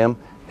TM,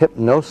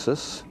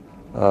 hypnosis,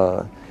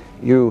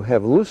 you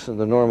have loosened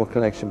the normal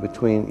connection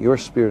between your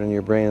spirit and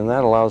your brain, and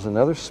that allows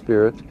another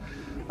spirit,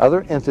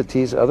 other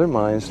entities, other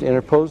minds to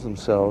interpose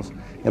themselves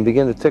and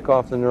begin to tick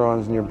off the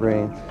neurons in your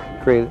brain,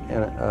 create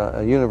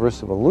a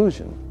universe of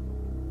illusion.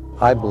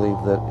 I believe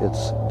that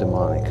it's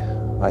demonic.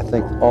 I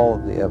think all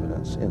of the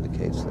evidence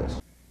indicates this.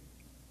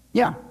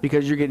 Yeah,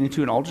 because you're getting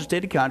into an altered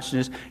state of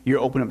consciousness, you're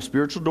opening up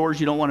spiritual doors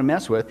you don't want to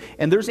mess with,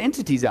 and there's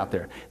entities out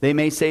there. They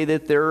may say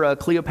that they're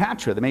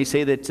Cleopatra. They may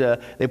say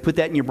that they put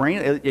that in your brain,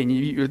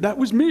 and that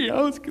was me.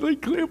 I was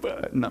like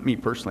Cleopatra. Not me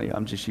personally.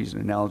 I'm just using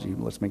an analogy.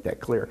 Let's make that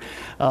clear.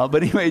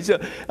 But anyways, or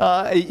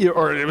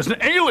it was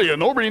an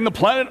alien orbiting the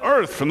planet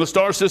Earth from the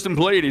star system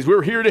Pleiades.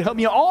 We're here to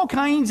help you. All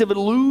kinds of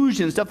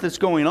illusion stuff that's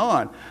going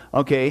on.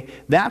 Okay,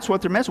 that's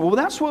what they're messing with.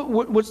 Well, that's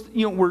what's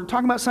we're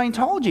talking about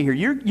Scientology here.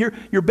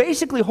 You're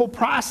basically the whole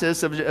process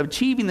of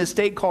achieving the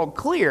state called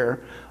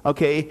clear,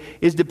 okay,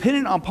 is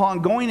dependent upon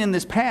going in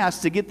this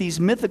past to get these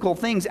mythical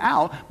things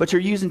out, but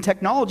you're using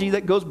technology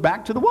that goes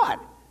back to the what?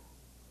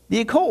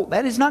 The occult.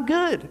 That is not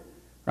good,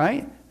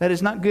 right? That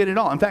is not good at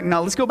all. In fact,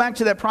 now let's go back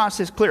to that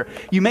process clear.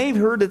 You may have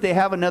heard that they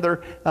have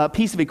another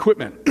piece of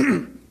equipment,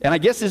 and I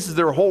guess this is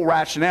their whole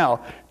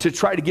rationale to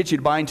try to get you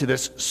to buy into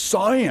this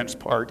science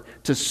part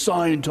to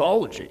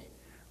Scientology,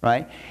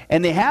 right?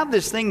 And they have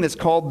this thing that's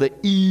called the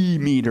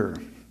E-meter.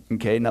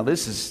 Okay, now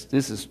this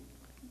is,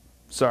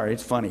 sorry,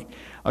 it's funny.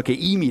 Okay,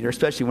 E-meter,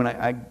 especially when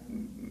I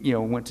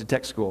went to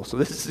tech school. So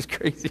this is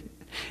crazy.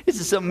 This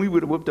is something we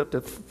would have whipped up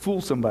to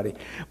fool somebody.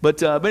 But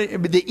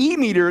the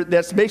E-meter,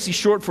 that's basically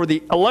short for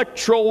the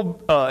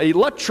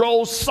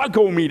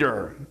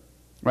electropsychometer,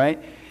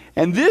 right?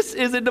 And this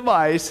is a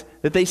device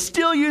that they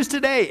still use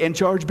today and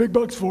charge big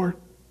bucks for,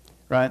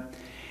 right?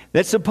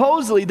 That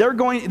supposedly they're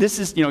going, this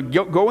is,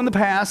 go in the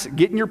past,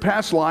 get in your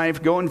past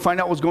life, go and find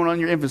out what's going on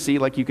in your infancy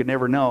like you could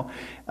never know.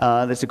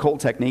 That's a cult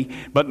technique.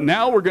 But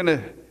now we're going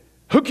to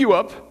hook you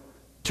up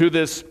to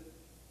this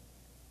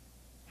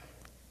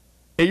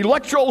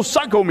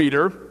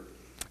electropsychometer,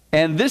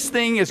 and this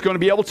thing is going to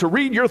be able to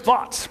read your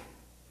thoughts.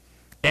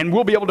 And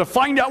we'll be able to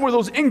find out where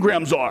those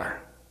engrams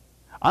are.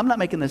 I'm not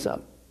making this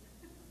up.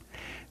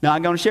 Now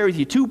I'm going to share with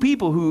you two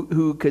people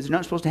who because they're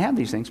not supposed to have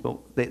these things, but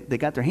they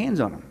got their hands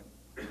on them.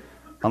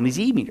 On these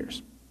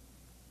E-meters.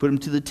 Put them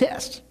to the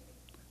test.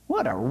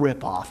 What a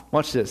ripoff.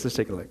 Watch this. Let's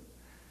take a look.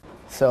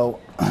 So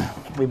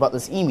we bought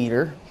this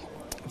E-meter.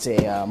 It's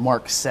a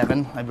Mark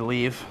 7, I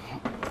believe.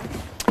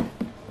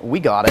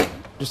 We got it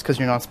just because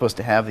you're not supposed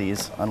to have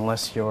these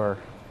unless you're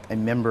a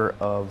member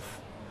of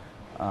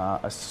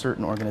a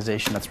certain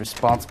organization that's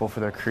responsible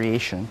for their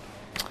creation,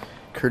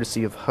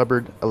 courtesy of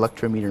Hubbard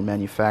Electrometer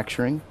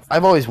Manufacturing.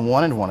 I've always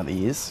wanted one of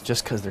these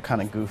just because they're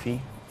kind of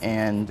goofy,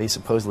 and they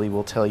supposedly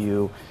will tell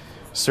you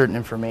certain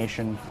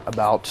information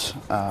about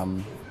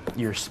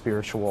your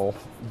spiritual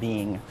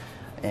being,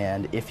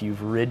 and if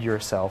you've rid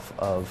yourself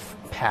of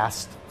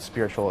past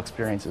spiritual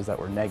experiences that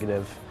were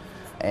negative,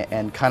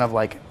 and kind of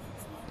like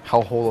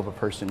how whole of a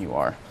person you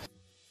are.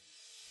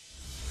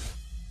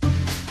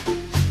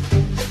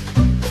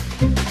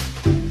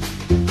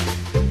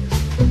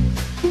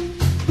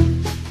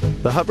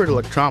 The Hubbard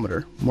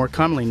electrometer, more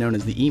commonly known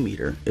as the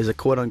E-meter, is a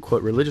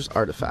quote-unquote religious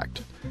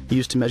artifact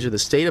used to measure the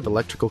state of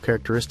electrical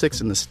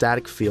characteristics in the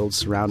static fields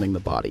surrounding the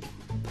body.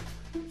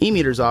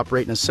 E-meters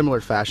operate in a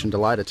similar fashion to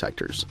lie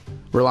detectors,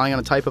 relying on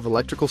a type of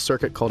electrical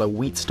circuit called a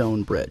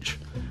Wheatstone bridge,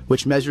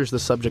 which measures the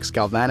subject's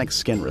galvanic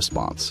skin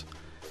response.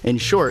 In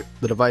short,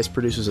 the device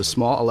produces a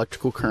small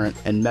electrical current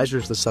and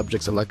measures the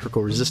subject's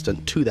electrical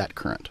resistance to that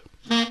current.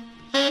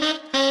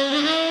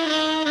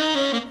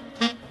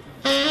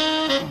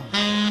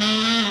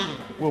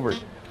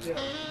 Wilbert,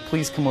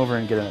 please come over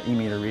and get an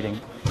E-meter reading.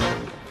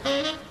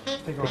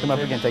 Pick them up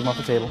again, take them off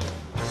the table.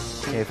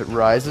 Okay, if it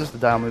rises, the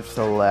dial moves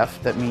to the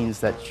left. That means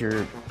that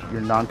you're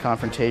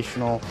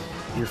non-confrontational.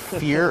 Your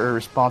fear or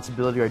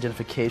responsibility or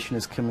identification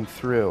is coming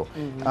through.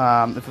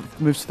 If it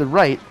moves to the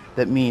right,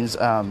 that means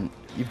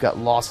you've got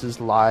losses,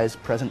 lies,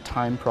 present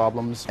time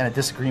problems, and a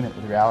disagreement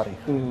with reality.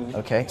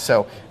 Okay,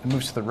 so it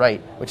moves to the right,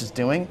 which is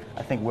doing,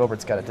 I think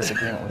Wilbert's got a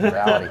disagreement with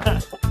reality.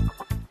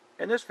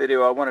 In this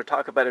video, I want to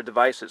talk about a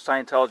device that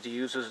Scientology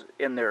uses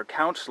in their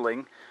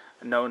counseling,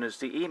 known as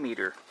the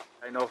E-meter.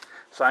 I know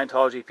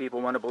Scientology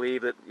people want to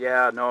believe that,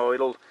 yeah, no,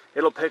 it'll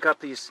pick up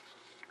these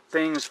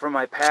things from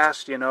my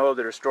past, that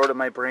are stored in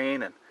my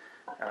brain, and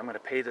I'm going to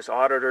pay this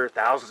auditor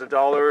thousands of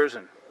dollars,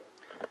 and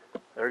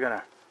they're going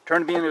to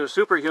turn me into a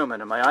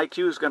superhuman, and my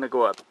IQ is going to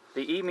go up.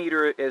 The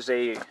E-meter is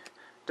a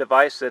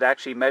device that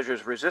actually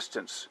measures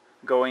resistance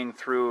going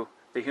through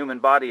the human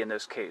body in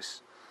this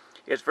case.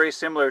 It's very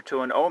similar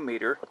to an ohm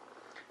meter,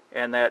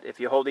 and that if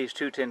you hold these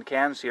two tin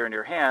cans here in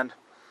your hand,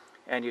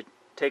 and you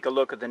take a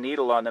look at the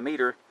needle on the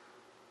meter,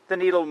 the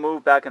needle will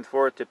move back and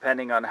forth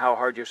depending on how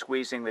hard you're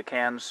squeezing the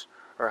cans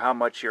or how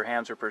much your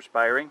hands are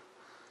perspiring.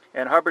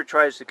 And Hubbard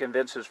tries to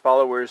convince his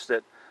followers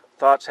that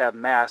thoughts have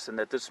mass and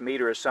that this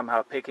meter is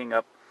somehow picking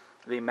up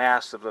the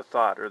mass of the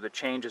thought or the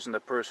changes in the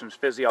person's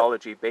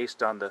physiology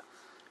based on the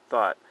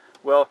thought.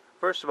 Well,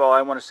 first of all,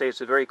 I want to say it's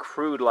a very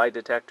crude lie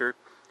detector.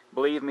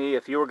 Believe me,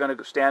 if you were going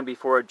to stand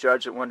before a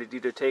judge that wanted you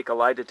to take a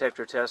lie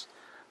detector test,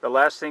 the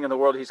last thing in the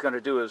world he's going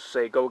to do is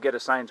say, go get a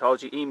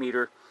Scientology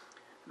e-meter.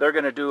 They're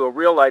going to do a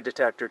real lie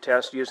detector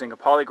test using a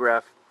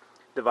polygraph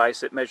device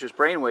that measures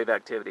brainwave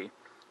activity.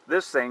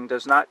 This thing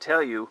does not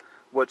tell you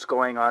what's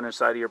going on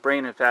inside of your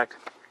brain. In fact,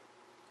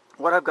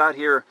 what I've got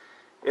here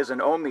is an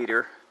ohm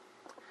meter.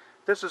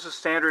 This is a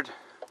standard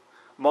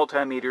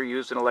multimeter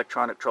used in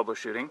electronic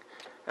troubleshooting,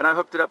 and I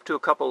hooked it up to a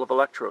couple of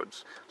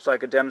electrodes so I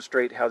could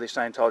demonstrate how the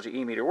Scientology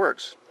e-meter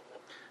works.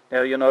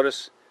 Now you'll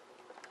notice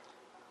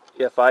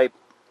if I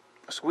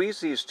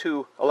squeeze these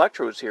two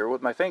electrodes here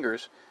with my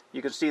fingers,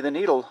 you can see the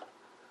needle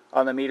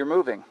on the meter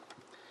moving.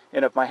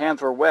 And if my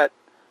hands were wet,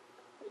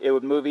 it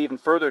would move even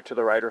further to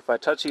the right, or if I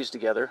touch these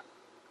together,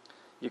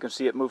 you can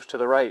see it moves to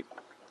the right.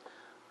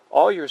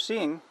 All you're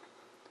seeing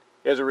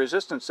is a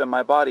resistance in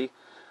my body,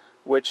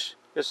 which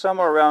is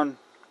somewhere around,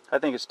 I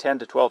think it's 10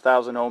 to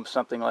 12,000 ohms,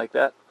 something like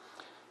that.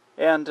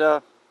 And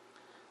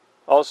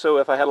also,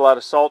 if I had a lot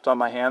of salt on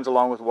my hands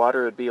along with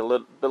water, it would be a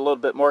little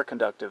bit more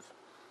conductive.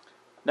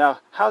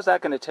 Now, how's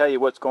that going to tell you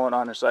what's going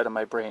on inside of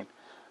my brain?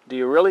 Do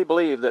you really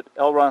believe that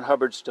L. Ron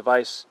Hubbard's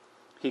device,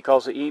 he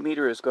calls the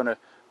e-meter, is going to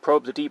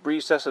probe the deep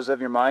recesses of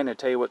your mind and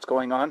tell you what's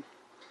going on?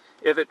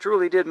 If it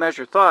truly did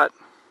measure thought,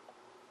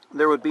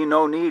 there would be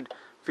no need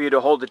for you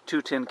to hold the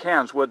two tin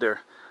cans, would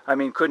there? I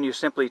mean, couldn't you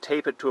simply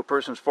tape it to a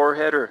person's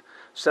forehead or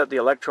set the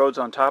electrodes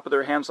on top of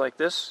their hands like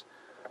this?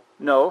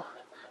 No,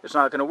 it's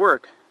not going to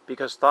work,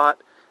 because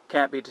thought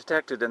can't be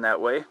detected in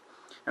that way,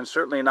 and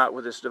certainly not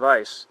with this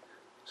device.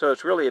 So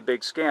it's really a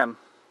big scam.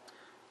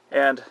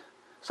 And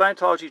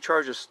Scientology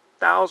charges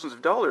thousands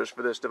of dollars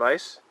for this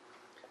device.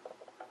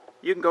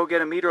 You can go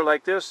get a meter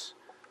like this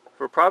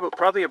for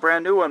probably a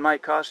brand new one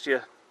might cost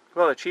you,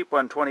 well, a cheap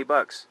one, 20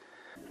 bucks.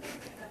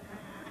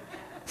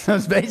 So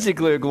it's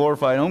basically a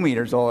glorified ohm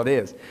meter is all it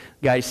is.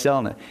 Guy's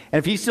selling it. And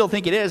if you still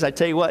think it is, I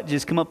tell you what,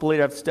 just come up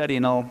later after study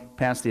and I'll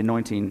pass the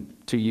anointing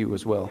to you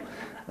as well.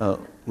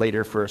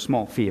 Later for a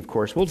small fee, of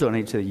course. We'll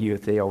donate to the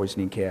youth. They always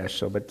need cash.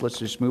 So, but let's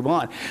just move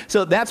on.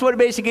 So that's what it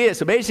basically is.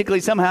 So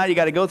basically, somehow you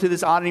got to go through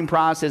this auditing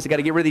process. You got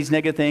to get rid of these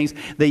negative things.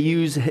 They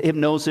use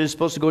hypnosis. It's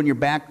supposed to go in your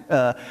back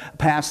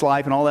past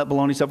life and all that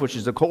baloney stuff, which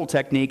is the cold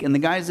technique. And the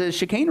guy's a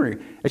chicanery.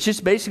 It's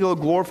just basically a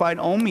glorified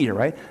ohm meter,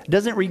 right? It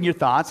doesn't read your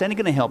thoughts. Ain't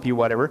going to help you,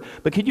 whatever.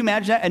 But could you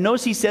imagine that? And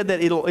notice he said that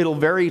it'll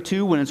vary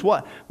too when it's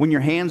what? When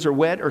your hands are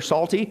wet or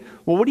salty.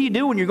 Well, what do you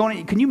do when you're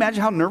going? Can you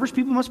imagine how nervous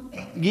people must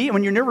get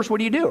when you're nervous? What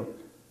do?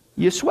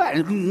 You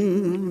sweat.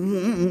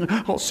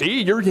 Oh,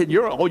 see, you're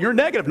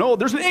negative. No,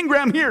 there's an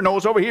engram here. No,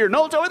 it's over here.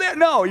 No, it's over there.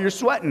 No, you're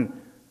sweating.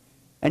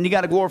 And you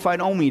got a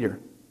glorified ohm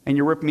meter. And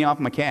you're ripping me off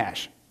my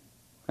cash.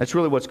 That's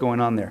really what's going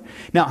on there.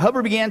 Now,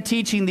 Hubbard began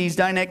teaching these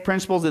Dianetics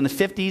principles in the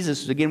 50s.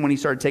 This is, again, when he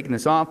started taking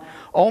this off.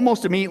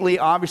 Almost immediately,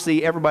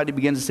 obviously, everybody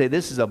begins to say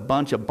this is a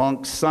bunch of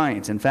bunk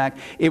science. In fact,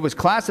 it was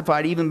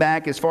classified even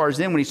back as far as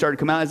then when he started to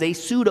come out as a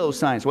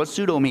pseudoscience. What's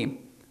pseudo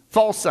mean?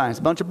 False science,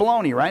 a bunch of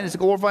baloney, right? It's a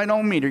glorified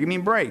ohm meter. Give me a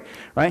break,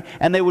 right?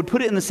 And they would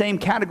put it in the same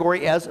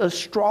category as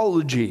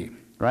astrology,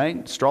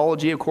 right?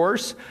 Astrology, of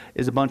course,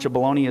 is a bunch of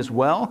baloney as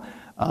well.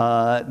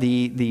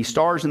 The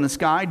stars in the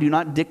sky do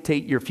not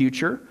dictate your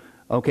future,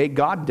 okay?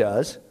 God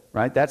does,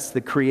 right? That's the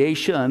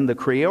creation. The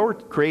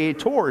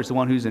creator is the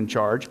one who's in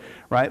charge,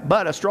 right?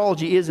 But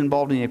astrology is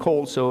involved in the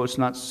occult, so it's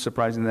not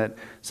surprising that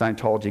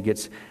Scientology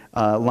gets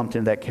lumped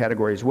into that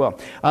category as well.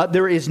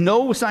 There is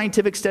no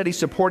scientific study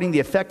supporting the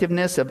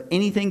effectiveness of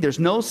anything. There's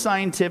no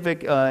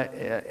scientific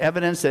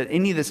evidence that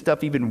any of this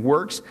stuff even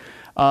works.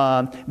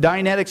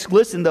 Dianetics,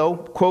 listen though,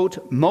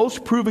 quote,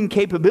 most proven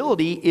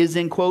capability is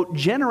in, quote,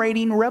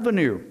 generating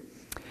revenue.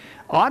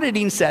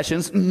 Auditing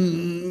sessions,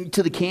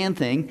 to the can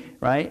thing,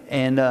 right,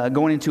 and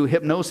going into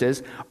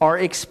hypnosis are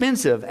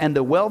expensive, and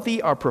the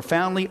wealthy are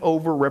profoundly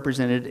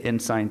overrepresented in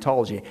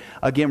Scientology.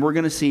 Again, we're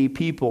going to see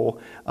people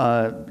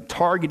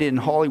targeted in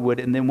Hollywood,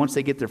 and then once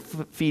they get their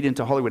feet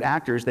into Hollywood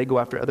actors, they go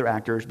after other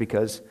actors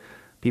because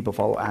people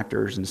follow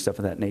actors and stuff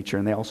of that nature,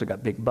 and they also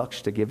got big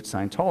bucks to give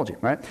Scientology,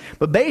 right?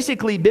 But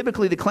basically,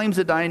 biblically, the claims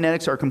of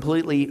Dianetics are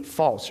completely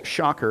false.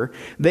 Shocker.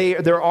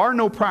 There are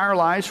no prior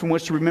lives from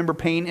which to remember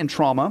pain and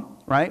trauma,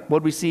 right?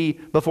 What we see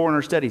before in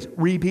our studies?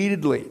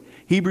 Repeatedly.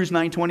 Hebrews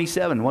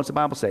 9:27, what's the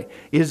Bible say?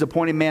 It is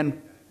appointed man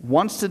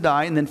wants to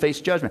die and then face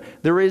judgment.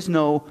 There is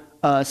no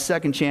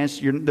second chance.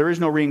 There is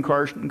no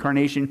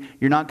reincarnation.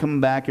 You're not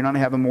coming back. You're not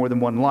having more than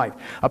one life.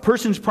 A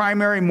person's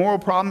primary moral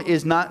problem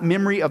is not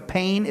memory of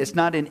pain. It's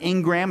not an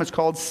engram. It's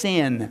called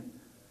sin.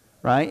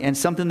 Right? And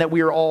something that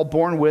we are all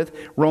born with.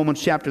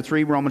 Romans chapter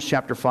 3, Romans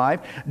chapter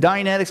 5.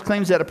 Dianetics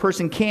claims that a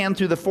person can,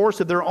 through the force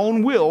of their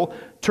own will,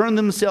 turn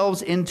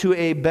themselves into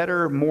a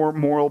better, more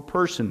moral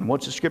person.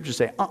 What's the scripture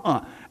say?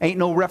 Ain't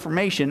no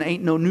reformation,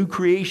 ain't no new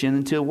creation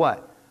until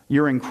what?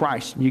 you're in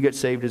Christ. You get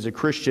saved as a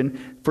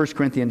Christian, 1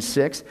 Corinthians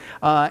 6.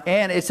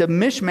 And it's a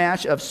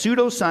mishmash of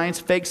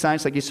pseudoscience, fake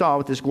science, like you saw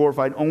with this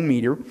glorified ohm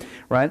meter,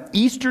 right?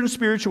 Eastern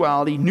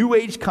spirituality, New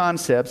Age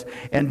concepts,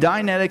 and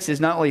Dianetics is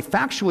not only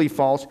factually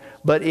false,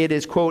 but it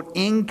is, quote,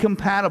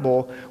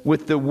 incompatible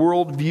with the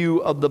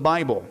worldview of the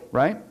Bible,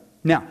 right?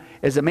 Now,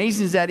 as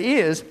amazing as that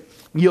is,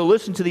 you'll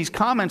listen to these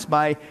comments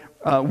by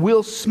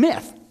Will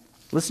Smith.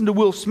 Listen to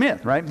Will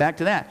Smith, right? Back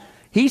to that.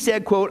 He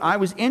said, quote, I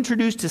was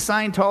introduced to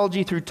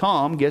Scientology through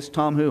Tom. Guess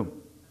Tom who?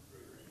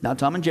 Not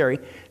Tom and Jerry.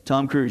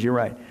 Tom Cruise, you're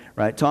right.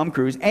 Right, Tom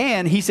Cruise.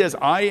 And he says,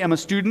 I am a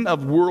student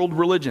of world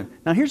religion.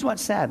 Now here's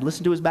what's sad.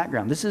 Listen to his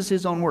background. This is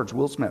his own words,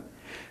 Will Smith.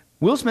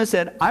 Will Smith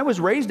said, I was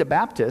raised a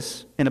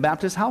Baptist in a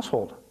Baptist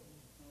household.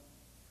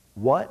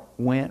 What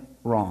went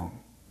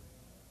wrong?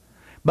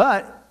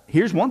 But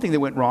here's one thing that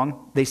went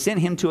wrong. They sent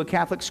him to a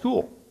Catholic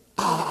school.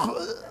 How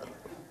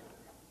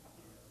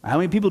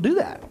many people do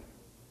that?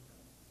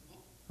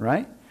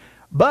 Right?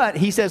 But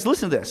he says,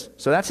 listen to this.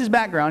 So that's his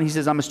background. He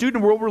says, I'm a student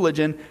of world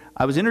religion.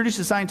 I was introduced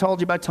to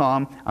Scientology by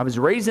Tom. I was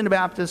raised in a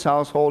Baptist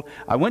household.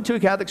 I went to a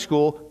Catholic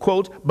school,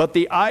 quote, but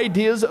the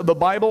ideas of the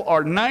Bible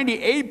are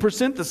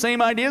 98% the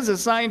same ideas as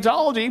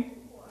Scientology.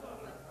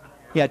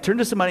 Yeah, turn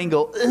to somebody and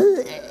go,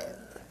 ugh.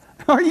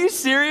 Are you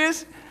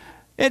serious?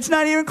 It's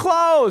not even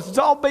close. It's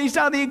all based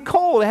on the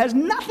occult. It has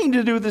nothing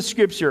to do with the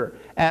scripture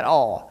at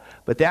all.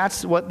 But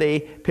that's what they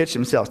pitch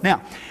themselves.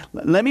 Now,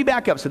 let me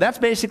back up. So that's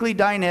basically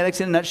Dianetics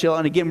in a nutshell.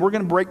 And again, we're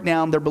going to break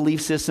down their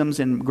belief systems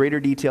in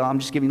greater detail. I'm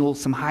just giving you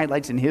some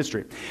highlights in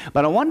history.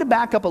 But I wanted to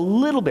back up a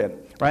little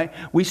bit, right?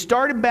 We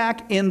started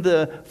back in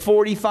the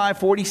 45,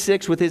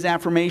 46 with his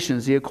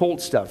affirmations, the occult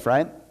stuff,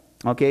 right?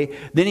 Okay.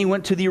 Then he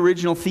went to the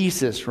original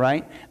thesis,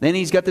 right? Then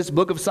he's got this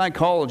book of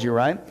psychology,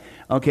 right?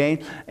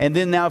 Okay, and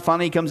then now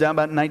finally he comes out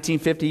about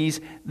 1950s,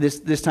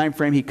 this time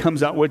frame, he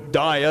comes out with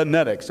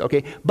Dianetics,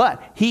 okay?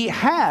 But he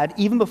had,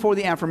 even before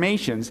the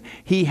affirmations,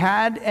 he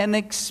had an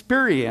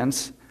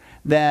experience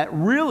that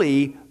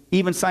really,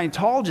 even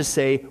Scientologists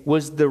say,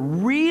 was the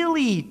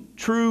really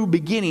true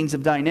beginnings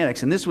of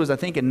Dianetics. And this was, I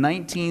think, in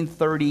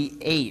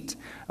 1938,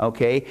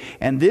 okay?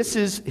 And this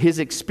is his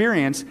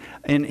experience,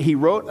 and he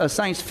wrote a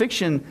science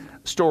fiction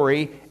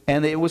story,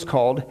 and it was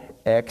called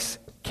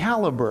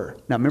Excalibur.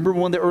 Now, remember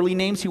one of the early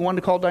names he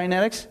wanted to call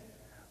Dianetics?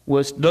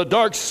 Was the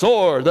Dark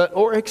Sword,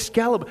 or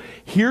Excalibur.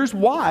 Here's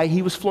why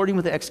he was flirting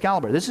with the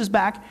Excalibur. This is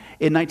back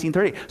in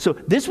 1930. So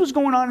this was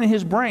going on in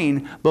his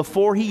brain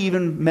before he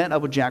even met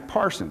up with Jack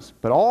Parsons.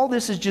 But all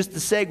this is just the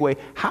segue.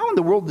 How in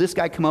the world did this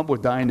guy come up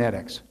with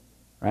Dianetics?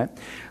 Right?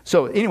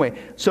 So anyway,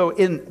 so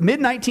in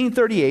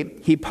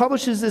mid-1938, he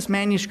publishes this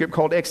manuscript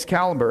called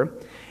Excalibur.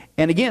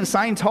 And again,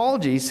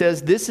 Scientology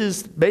says this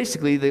is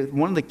basically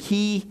one of the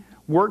key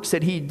works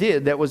that he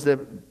did that was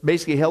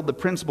basically held the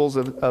principles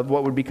of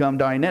what would become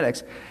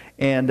Dianetics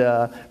and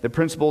the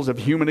principles of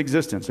human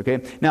existence.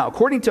 Okay. Now,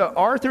 according to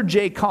Arthur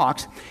J.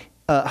 Cox,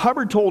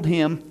 Hubbard told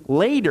him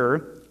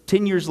later,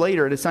 10 years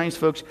later, at a Science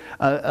Folks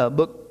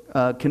book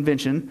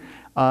convention,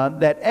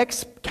 that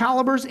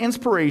Excalibur's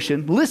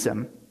inspiration,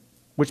 listen,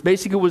 which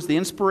basically was the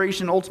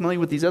inspiration ultimately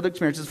with these other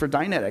experiences for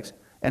Dianetics,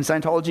 and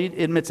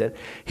Scientology admits it.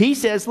 He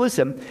says,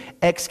 listen,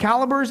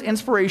 Excalibur's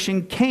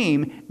inspiration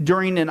came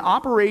during an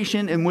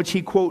operation in which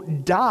he,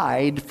 quote,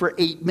 died for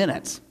 8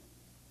 minutes.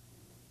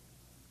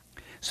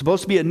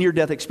 Supposed to be a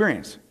near-death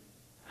experience.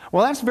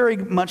 Well, that's very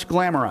much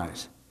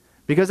glamorized,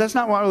 because that's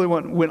not what really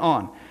went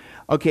on.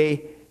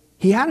 Okay,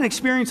 he had an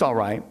experience all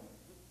right,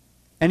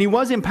 and he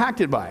was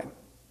impacted by it.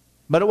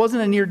 But it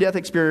wasn't a near-death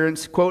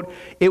experience. Quote,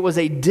 it was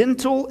a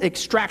dental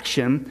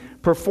extraction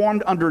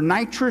performed under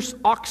nitrous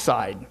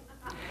oxide,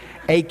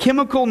 a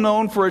chemical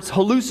known for its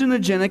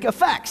hallucinogenic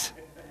effects.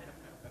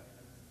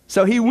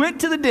 So he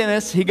went to the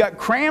dentist, he got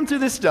crammed through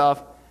this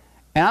stuff,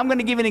 and I'm going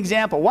to give you an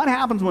example. What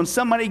happens when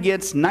somebody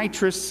gets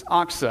nitrous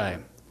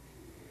oxide?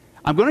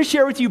 I'm going to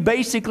share with you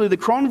basically the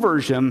Crohn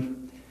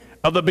version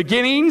of the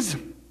beginnings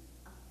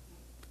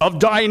of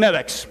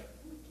Dianetics.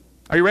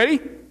 Are you ready?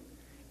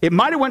 It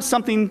might have went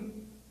something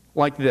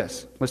like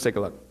this. Let's take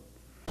a look.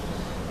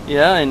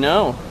 Yeah, I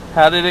know.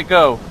 How did it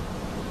go?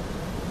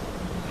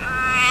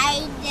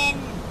 I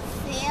didn't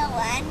feel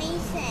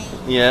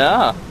anything.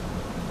 Yeah.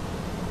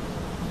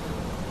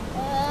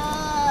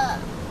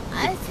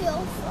 I feel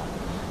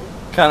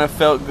fine. Kind of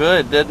felt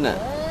good, didn't it?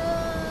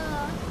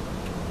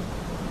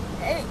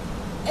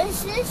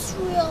 Is this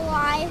real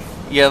life?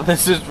 Yeah,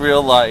 this is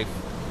real life.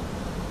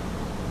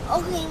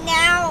 Okay,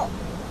 now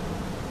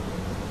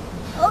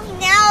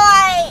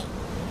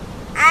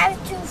I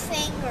have 2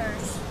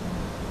 fingers.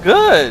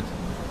 Good.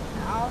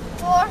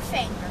 4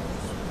 fingers.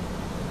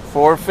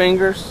 4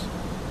 fingers?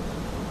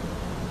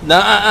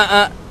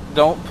 No,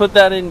 don't put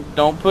that in.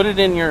 Don't put it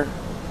in your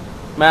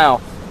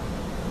mouth.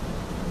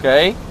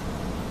 Okay?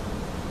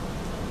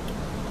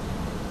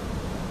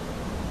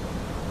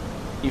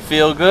 You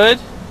feel good?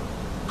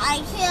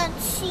 I can't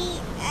see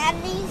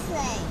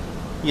anything.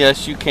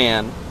 Yes, you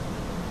can.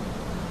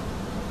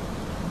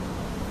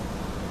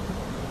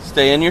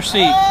 Stay in your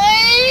seat.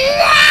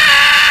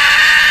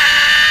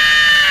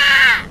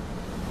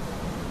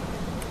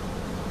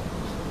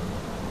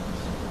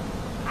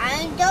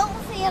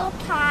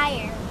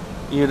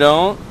 You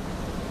don't?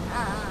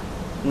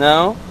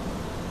 No?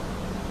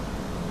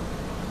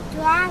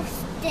 Do I have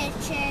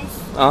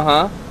stitches?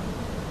 Uh-huh.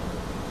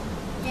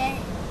 Do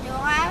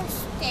I have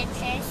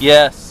stitches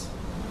Yes.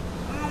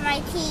 on my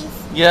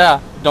teeth? Yeah.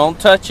 Don't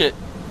touch it.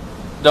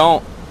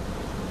 Don't.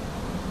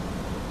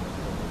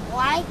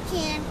 Why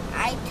can't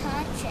I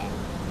touch it?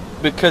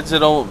 Because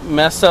it'll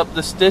mess up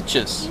the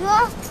stitches. You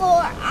have 4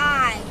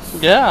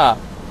 eyes. Yeah.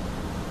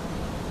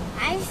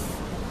 I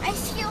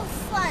feel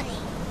funny.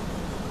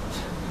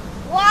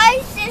 Why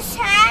is this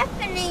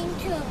happening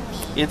to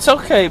me? It's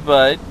okay,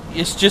 bud.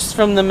 It's just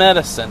from the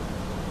medicine.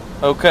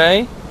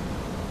 Okay? Is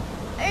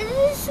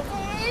this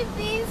going to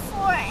be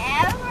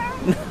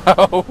forever?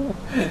 No.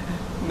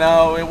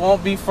 No, it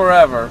won't be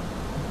forever.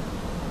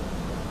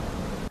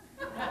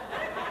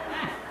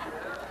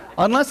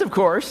 Unless, of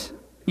course,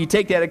 you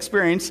take that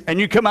experience and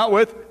you come out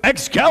with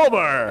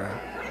Excalibur.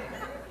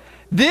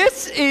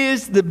 This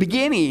is the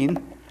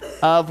beginning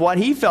of what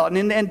he felt.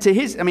 And to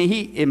his, I mean,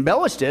 he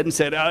embellished it and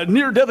said, a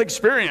near-death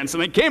experience.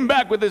 And they came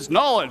back with this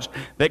knowledge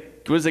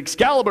that was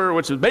Excalibur,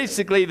 which was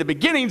basically the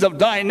beginnings of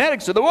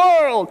Dianetics of the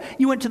world.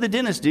 You went to the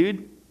dentist,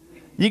 dude.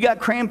 You got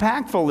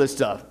cram-packed full of this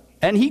stuff.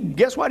 And he,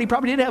 guess what? He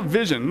probably did have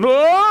vision.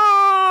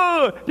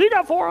 Oh, you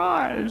got 4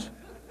 eyes.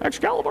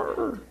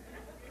 Excalibur.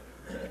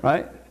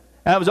 Right?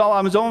 I was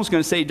almost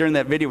going to say during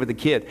that video with the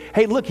kid,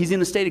 hey, look, he's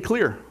in a state of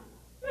clear.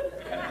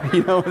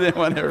 You know,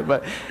 whatever.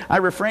 But I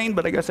refrained,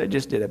 but I guess I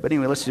just did it. But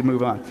anyway, let's just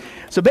move on.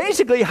 So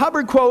basically,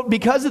 Hubbard, quote,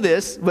 because of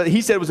this, what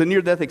he said was a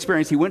near-death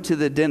experience, he went to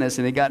the dentist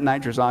and he got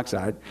nitrous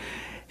oxide.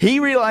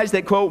 He realized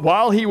that, quote,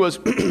 while he was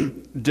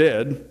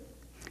dead,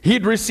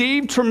 he'd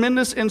received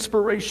tremendous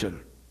inspiration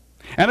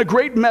and a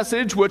great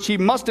message which he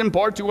must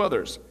impart to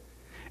others.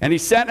 And he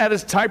sat at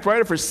his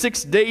typewriter for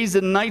 6 days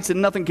and nights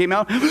and nothing came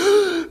out.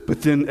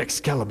 But then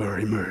Excalibur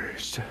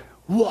emerged.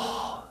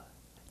 Whoa.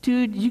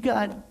 Dude, you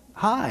got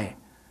high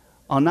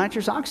on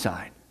nitrous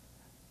oxide.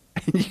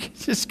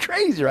 It's just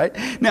crazy, right?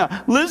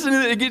 Now, listen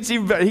to it. It gets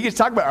even better. He gets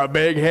talking about a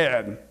big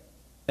head.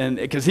 And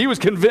because he was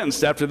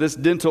convinced after this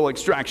dental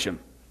extraction.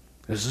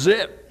 This is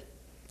it.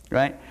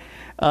 Right?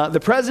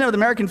 The president of the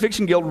American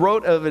Fiction Guild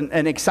wrote of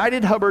an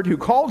excited Hubbard who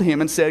called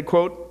him and said,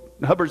 quote,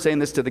 Hubbard saying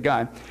this to the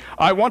guy,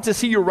 I want to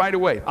see you right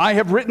away. I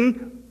have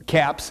written,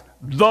 caps,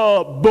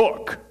 the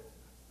book.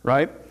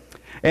 Right?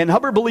 And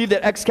Hubbard believed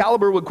that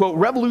Excalibur would, quote,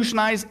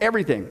 revolutionize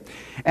everything.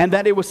 And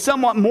that it was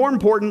somewhat more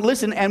important,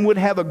 listen, and would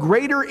have a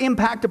greater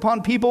impact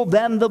upon people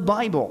than the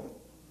Bible.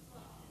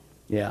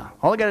 Yeah.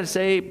 All I got to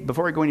say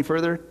before I go any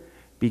further,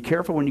 be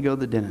careful when you go to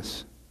the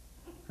dentist.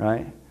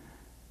 Right?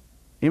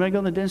 Anybody go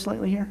to the dentist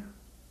lately here?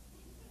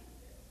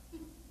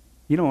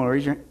 You don't want to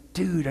raise your hand.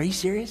 Dude, are you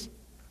serious?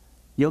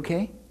 You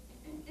okay?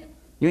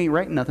 You ain't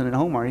writing nothing at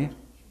home, are you?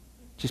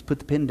 Just put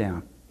the pen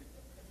down.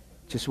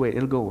 Just wait.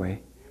 It'll go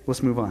away.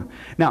 Let's move on.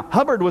 Now,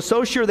 Hubbard was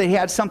so sure that he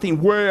had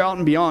something way out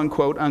and beyond,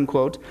 quote,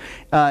 unquote,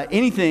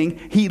 anything.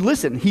 He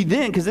listened. He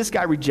then, because this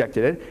guy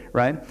rejected it,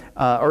 right?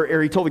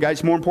 Or he told the guy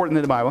it's more important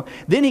than the Bible.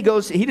 Then he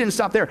goes, he didn't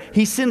stop there.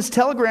 He sends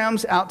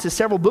telegrams out to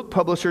several book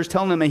publishers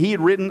telling them that he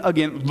had written,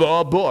 again,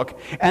 the book.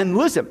 And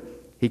listen,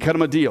 he cut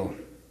him a deal.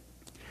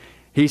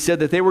 He said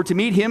that they were to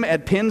meet him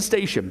at Penn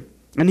Station.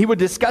 And he would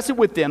discuss it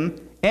with them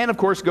and, of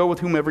course, go with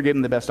whomever gave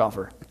him the best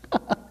offer.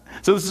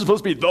 So this is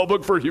supposed to be the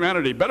book for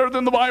humanity, better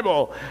than the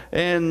Bible.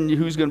 And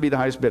who's going to be the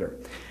highest bidder?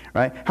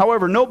 Right?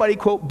 However, nobody,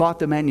 quote, bought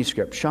the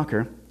manuscript.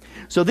 Shocker.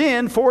 So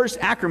then Forrest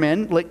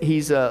Ackerman,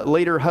 he's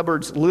later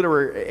Hubbard's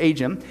literary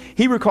agent,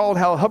 he recalled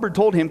how Hubbard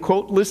told him,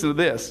 quote, listen to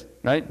this.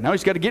 Right? Now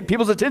he's got to get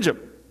people's attention.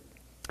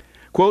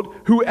 Quote,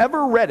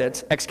 whoever read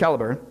it,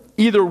 Excalibur,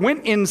 either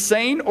went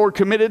insane or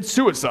committed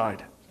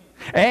suicide.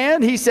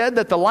 And he said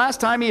that the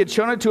last time he had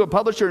shown it to a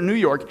publisher in New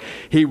York,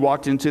 he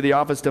walked into the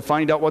office to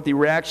find out what the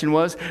reaction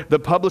was. The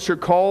publisher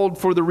called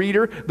for the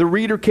reader. The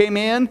reader came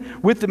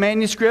in with the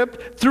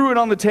manuscript, threw it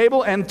on the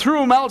table, and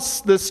threw him out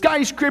the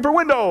skyscraper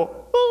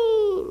window.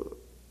 Ooh.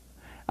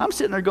 I'm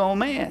sitting there going,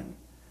 man,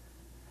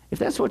 if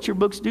that's what your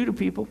books do to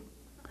people,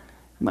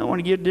 you might want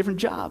to get a different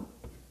job.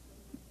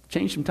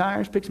 Change some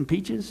tires, pick some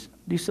peaches,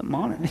 do something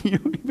on it.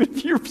 Even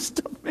if your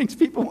stuff makes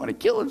people want to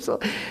kill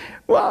themselves.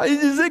 Wow,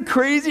 is it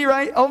crazy,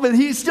 right? Oh, but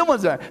he still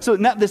wants that. So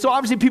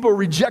obviously people are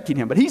rejecting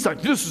him, but he's like,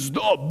 this is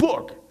the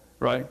book,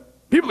 right?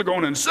 People are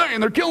going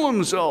insane. They're killing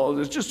themselves.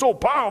 It's just so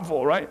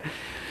powerful, right?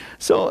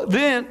 So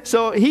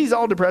he's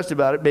all depressed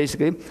about it,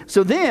 basically.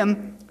 So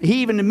then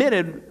he even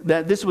admitted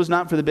that this was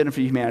not for the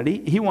benefit of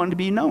humanity. He wanted to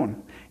be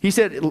known. He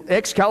said,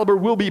 Excalibur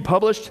will be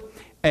published,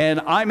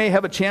 and I may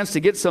have a chance to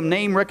get some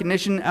name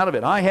recognition out of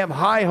it. I have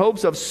high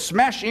hopes of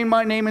smashing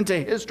my name into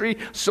history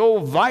so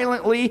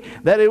violently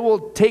that it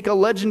will take a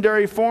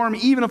legendary form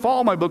even if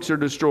all my books are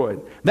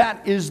destroyed.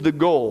 That is the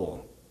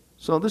goal.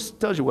 So this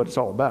tells you what it's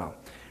all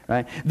about.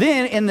 Right?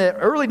 Then in the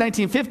early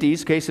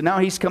 1950s, okay, so now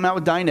he's come out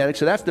with Dianetics,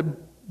 so that's the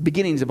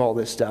beginnings of all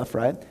this stuff,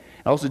 right? It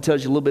also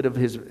tells you a little bit of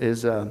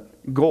his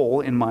goal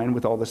in mind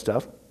with all this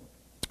stuff.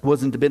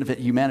 wasn't to benefit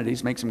humanity,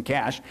 to make some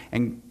cash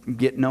and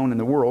get known in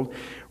the world,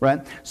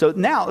 right? So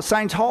now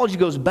Scientology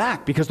goes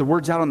back because the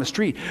word's out on the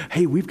street.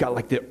 Hey, we've got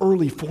like the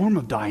early form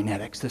of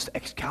Dianetics, this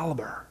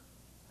Excalibur.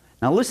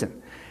 Now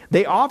listen,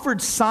 they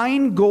offered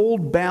signed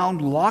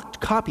gold-bound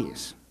locked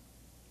copies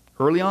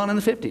early on in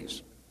the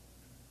 50s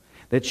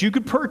that you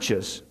could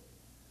purchase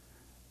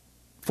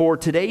for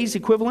today's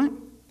equivalent,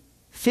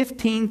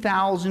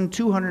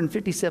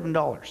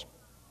 $15,257,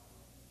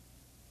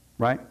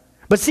 right?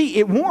 But see,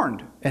 it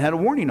warned. It had a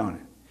warning on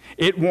it.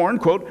 It warned,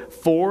 quote,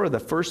 4 of the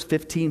first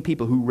 15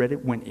 people who read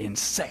it went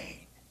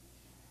insane.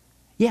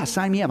 Yeah,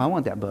 sign me up. I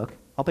want that book.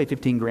 I'll pay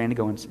 15 grand to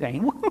go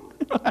insane.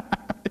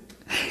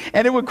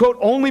 And it would, quote,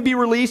 only be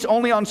released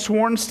only on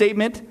sworn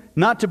statement,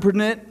 not to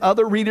permit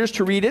other readers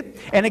to read it.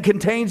 And it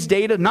contains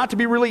data not to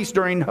be released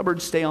during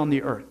Hubbard's stay on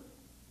the earth.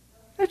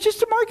 It's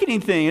just a marketing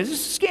thing. It's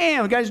just a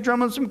scam. The guy's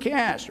drumming some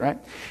cash,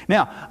 right?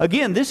 Now,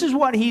 again, this is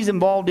what he's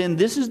involved in.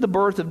 This is the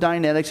birth of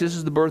Dianetics. This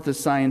is the birth of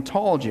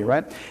Scientology,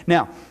 right?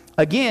 Now,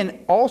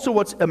 again, also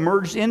what's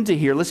emerged into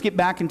here, let's get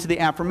back into the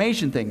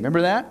affirmation thing.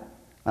 Remember that?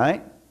 All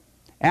right?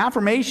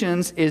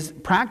 Affirmations is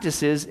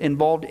practices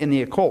involved in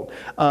the occult.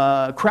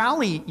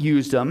 Crowley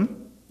used them.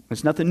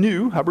 It's nothing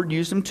new. Hubbard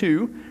used them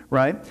too,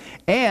 right?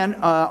 And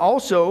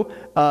also,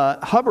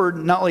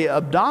 Hubbard not only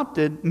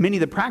adopted many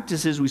of the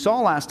practices we saw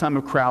last time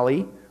of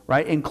Crowley,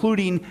 right?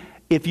 Including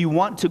if you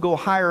want to go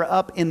higher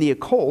up in the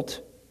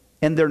occult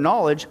and their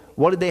knowledge,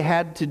 what did they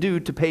had to do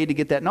to pay to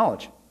get that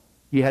knowledge?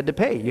 You had to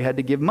pay. You had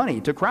to give money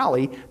to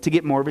Crowley to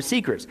get more of his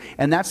secrets.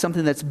 And that's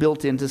something that's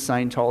built into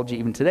Scientology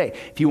even today.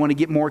 If you want to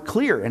get more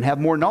clear and have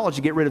more knowledge,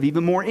 you get rid of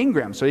even more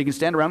engrams. So you can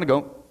stand around and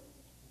go,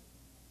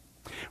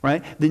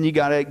 right? Then you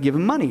got to give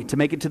him money to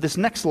make it to this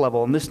next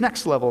level and this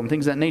next level and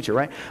things of that nature,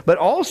 right? But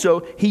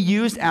also, he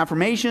used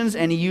affirmations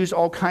and he used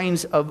all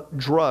kinds of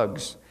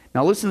drugs.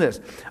 Now listen to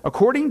this.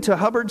 According to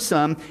Hubbard's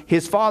son,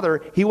 his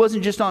father, he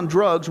wasn't just on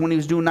drugs when he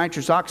was doing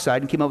nitrous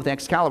oxide and came up with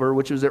Excalibur,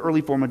 which was the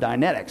early form of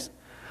Dianetics.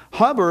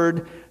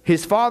 Hubbard,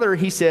 his father,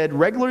 he said,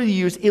 regularly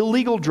used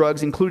illegal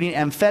drugs, including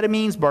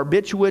amphetamines,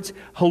 barbiturates,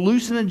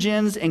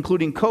 hallucinogens,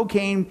 including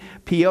cocaine,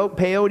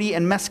 peyote,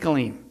 and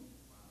mescaline.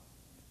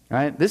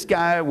 Right? This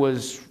guy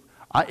was,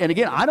 and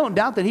again, I don't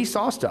doubt that he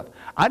saw stuff.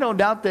 I don't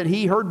doubt that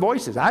he heard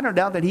voices. I don't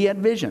doubt that he had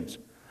visions.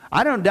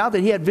 I don't doubt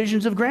that he had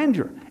visions of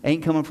grandeur.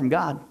 Ain't coming from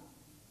God.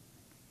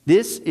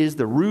 This is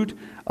the root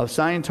of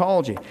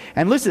Scientology.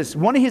 And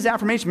listen, one of his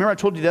affirmations, remember I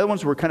told you the other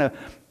ones were kind of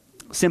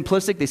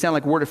simplistic. They sound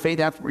like word of faith.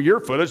 Your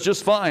foot is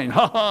just fine.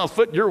 Ha ha,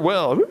 foot, you're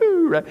well.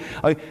 Woo, right?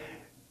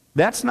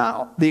 That's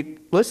not the,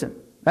 listen,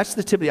 that's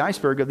the tip of the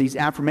iceberg of these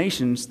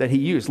affirmations that he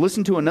used.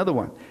 Listen to another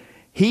one.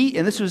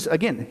 And this was,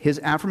 again, his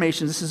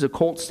affirmations. This is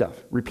occult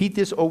stuff. Repeat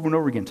this over and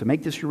over again to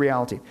make this your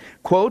reality.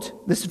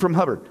 Quote, this is from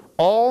Hubbard.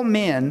 All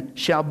men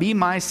shall be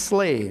my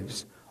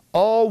slaves.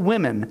 All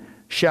women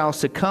shall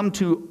succumb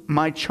to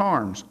my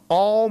charms.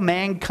 All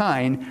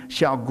mankind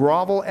shall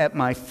grovel at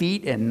my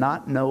feet and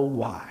not know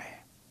why.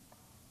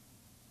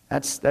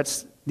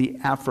 That's the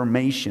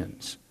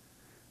affirmations,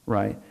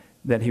 right,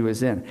 that he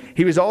was in.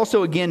 He was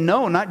also, again,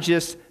 known not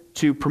just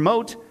to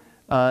promote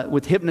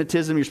with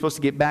hypnotism, you're supposed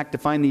to get back to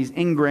find these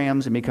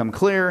engrams and become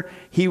clear.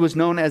 He was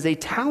known as a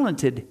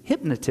talented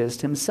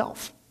hypnotist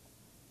himself,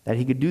 that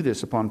he could do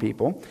this upon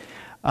people.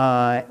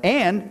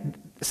 And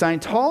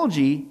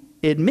Scientology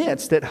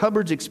admits that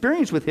Hubbard's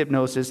experience with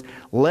hypnosis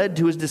led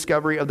to his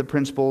discovery of the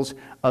principles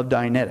of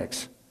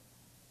Dianetics,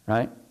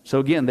 right? So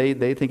again,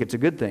 they think it's a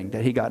good thing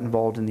that he got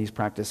involved in these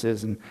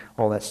practices and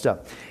all that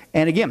stuff.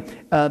 And again,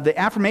 the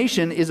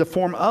affirmation is a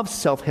form of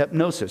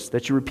self-hypnosis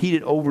that you repeat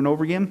it over and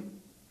over again.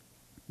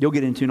 You'll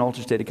get into an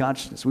altered state of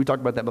consciousness. We talked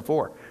about that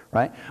before,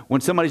 right? When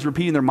somebody's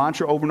repeating their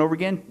mantra over and over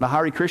again, the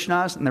Hare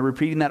Krishnas, and they're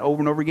repeating that over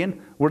and over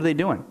again, what are they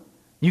doing?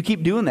 You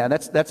keep doing that.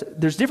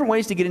 There's different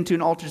ways to get into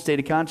an altered state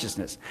of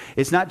consciousness.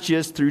 It's not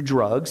just through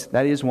drugs.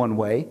 That is one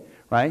way,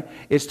 right?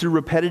 It's through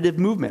repetitive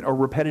movement or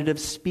repetitive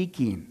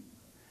speaking.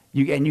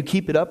 You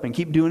keep it up and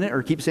keep doing it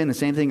or keep saying the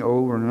same thing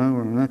over and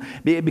over and over.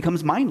 It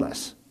becomes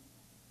mindless,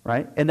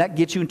 right? And that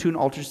gets you into an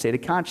altered state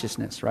of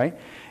consciousness, right?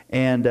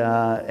 And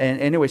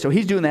anyway, so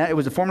he's doing that. It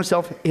was a form of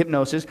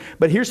self-hypnosis.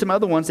 But here's some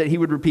other ones that he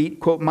would repeat.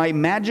 Quote, my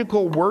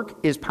magical work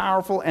is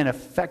powerful and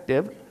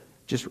effective.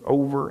 Just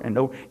over and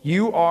over.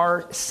 You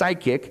are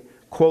psychic.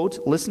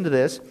 Quote, listen to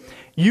this.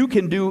 You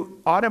can do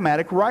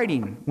automatic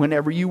writing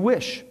whenever you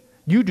wish.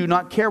 You do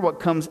not care what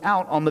comes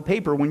out on the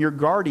paper when your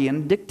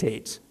guardian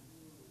dictates.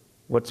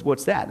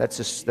 What's that?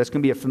 That's going to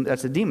be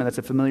that's a demon. That's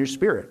a familiar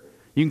spirit.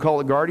 You can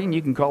call it guardian.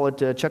 You can call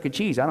it Chuck E.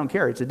 Cheese. I don't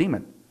care. It's a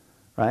demon,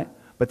 right?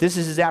 But this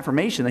is his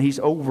affirmation that he's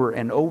over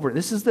and over.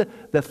 This is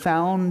the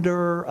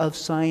founder of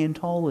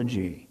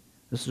Scientology.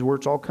 This is where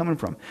it's all coming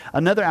from.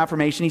 Another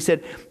affirmation, he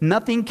said,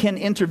 nothing can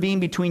intervene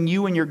between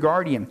you and your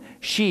guardian.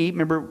 She,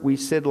 remember we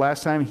said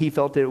last time, he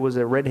felt that it was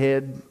a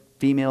redhead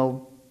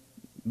female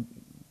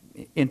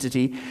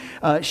entity.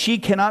 She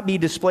cannot be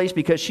displaced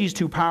because she's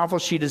too powerful.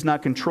 She does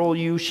not control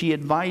you. She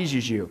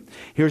advises you.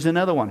 Here's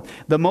another one.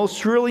 The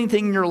most thrilling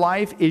thing in your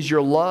life is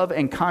your love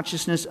and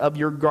consciousness of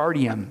your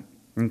guardian.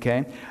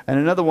 Okay? And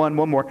another one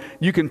more.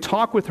 You can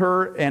talk with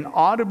her and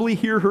audibly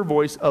hear her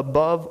voice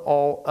above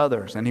all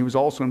others. And he was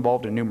also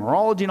involved in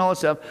numerology and all that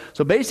stuff.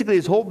 So basically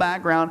his whole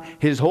background,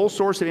 his whole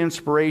source of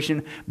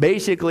inspiration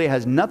basically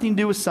has nothing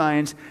to do with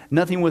science,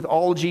 nothing with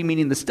ology,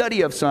 meaning the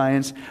study of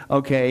science.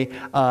 Okay?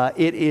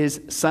 It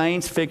is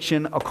science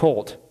fiction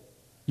occult.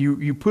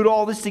 You put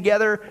all this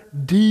together,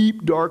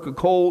 deep, dark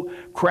occult,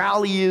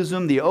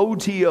 Crowleyism, the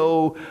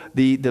OTO,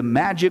 the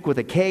magic with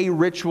the K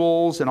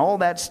rituals and all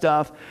that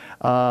stuff.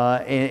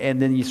 And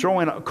then you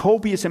throw in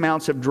copious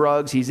amounts of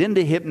drugs. He's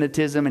into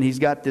hypnotism, and he's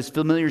got this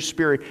familiar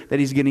spirit that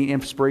he's getting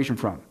inspiration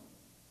from.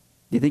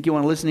 Do you think you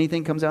want to listen to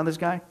anything that comes out of this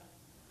guy?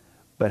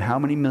 But how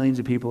many millions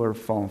of people are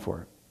falling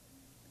for it?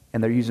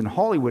 And they're using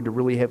Hollywood to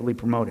really heavily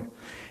promote it.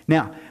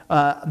 Now,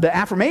 the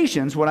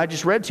affirmations, what I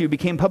just read to you,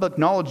 became public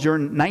knowledge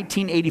during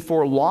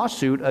 1984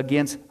 lawsuit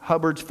against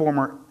Hubbard's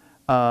former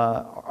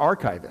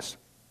archivist.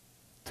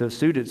 To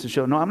students to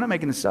show, no, I'm not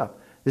making this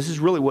up. This is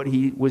really what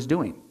he was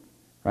doing.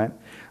 Right?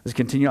 Let's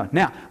continue on.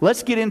 Now,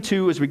 let's get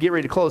into, as we get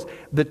ready to close,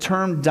 the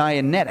term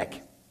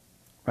Dianetic.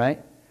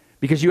 Right?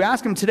 Because you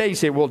ask them today, you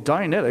say, well,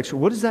 Dianetics,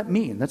 what does that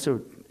mean? That's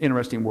an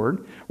interesting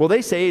word. Well,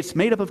 they say it's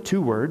made up of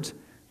two words.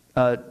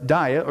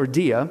 Dia, or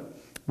dia,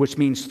 which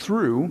means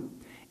through,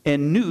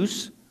 and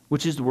nous,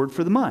 which is the word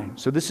for the mind.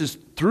 So this is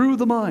through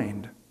the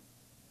mind.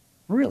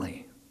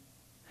 Really?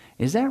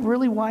 Is that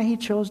really why he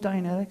chose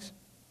Dianetics?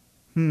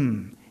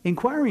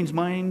 Inquiring's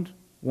mind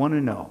want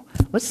to know.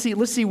 Let's see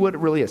what it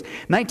really is.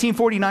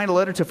 1949, a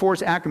letter to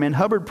Forrest Ackerman.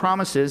 Hubbard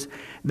promises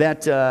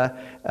that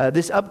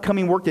this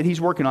upcoming work that he's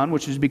working on,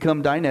 which has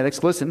become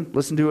Dianetics,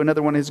 listen to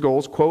another one of his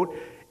goals, quote,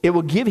 it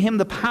will give him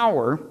the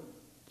power,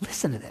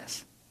 listen to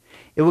this,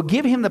 it will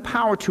give him the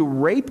power to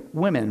rape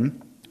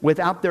women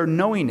without their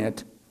knowing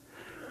it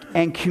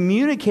and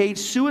communicate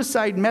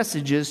suicide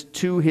messages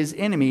to his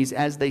enemies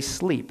as they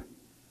sleep.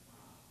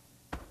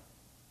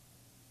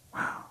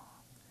 Wow.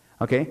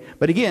 Okay,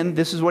 but again,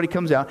 this is what he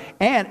comes out.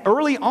 And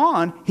early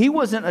on, he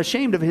wasn't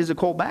ashamed of his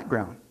occult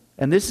background.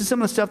 And this is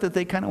some of the stuff that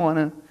they kind of want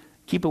to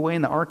keep away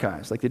in the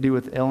archives, like they do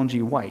with Ellen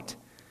G. White,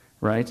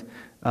 right?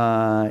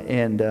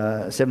 And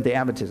Seventh-day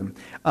Adventism.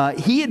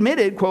 He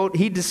admitted, quote,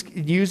 he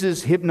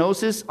uses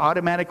hypnosis,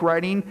 automatic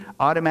writing,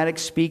 automatic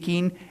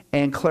speaking,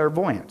 and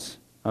clairvoyance.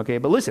 Okay,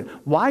 but listen,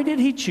 why did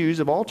he choose,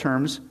 of all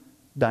terms,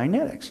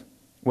 Dianetics?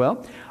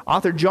 Well,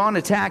 author John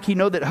Attack, he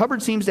noted that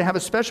Hubbard seems to have a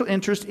special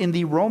interest in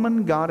the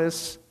Roman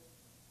goddess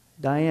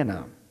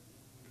Diana.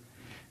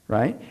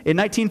 Right? In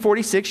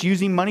 1946,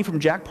 using money from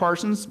Jack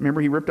Parsons,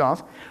 remember he ripped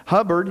off,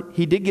 Hubbard,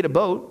 he did get a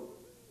boat,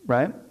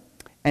 right?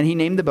 And he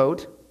named the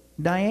boat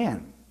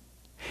Diane.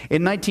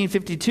 In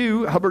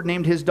 1952, Hubbard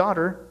named his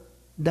daughter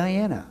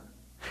Diana.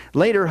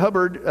 Later,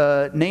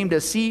 Hubbard named a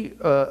Sea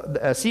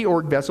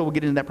Org vessel, we'll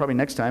get into that probably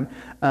next time,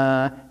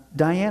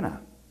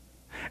 Diana.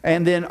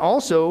 And then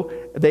also,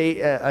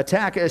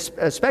 Attack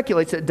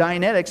speculates that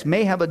Dianetics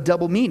may have a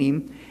double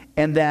meaning,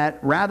 and that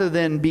rather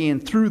than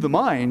being through the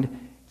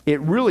mind, it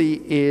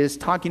really is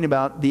talking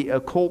about the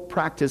occult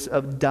practice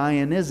of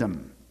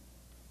Dianism.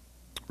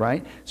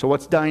 Right? So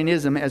what's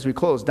Dianism as we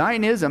close?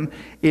 Dianism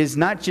is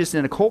not just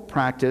an occult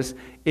practice,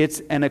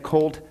 it's an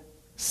occult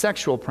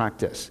sexual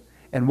practice.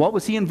 And what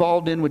was he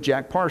involved in with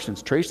Jack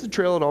Parsons? Trace the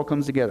trail, it all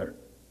comes together.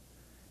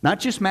 Not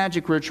just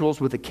magic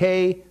rituals with a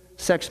K,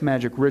 sex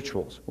magic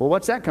rituals. Well,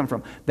 what's that come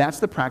from? That's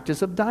the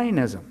practice of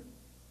Dianism.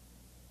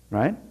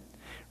 Right?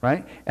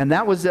 Right? And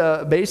that was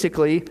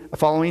basically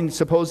following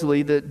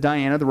supposedly the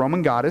Diana, the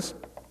Roman goddess.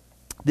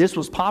 This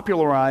was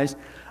popularized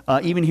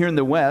even here in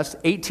the West,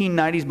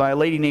 1890s, by a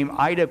lady named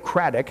Ida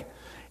Craddock,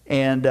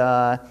 and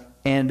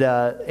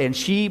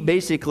she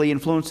basically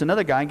influenced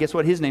another guy. And guess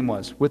what his name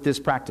was with this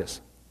practice?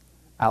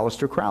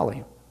 Aleister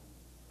Crowley,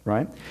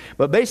 right?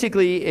 But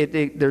basically,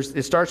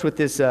 it starts with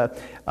this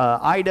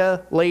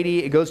Ida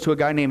lady. It goes to a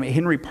guy named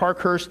Henry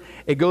Parkhurst.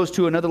 It goes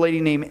to another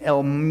lady named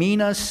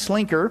Elmina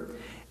Slinker,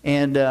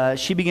 and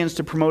she begins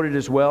to promote it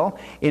as well.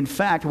 In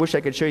fact, I wish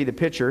I could show you the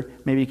picture.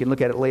 Maybe you can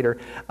look at it later.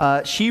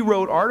 She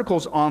wrote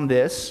articles on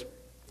this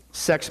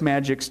sex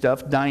magic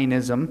stuff,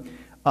 Dianism,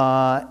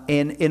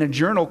 in a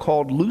journal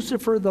called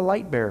Lucifer the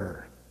Light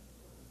Bearer.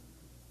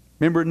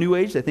 Remember New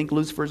Age? They think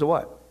Lucifer's a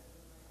what?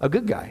 A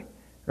good guy,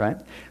 right?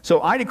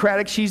 So Ida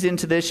Craddock, she's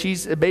into this. She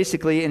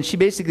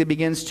basically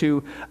begins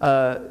to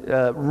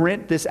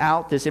rent this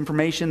out, this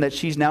information that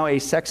she's now a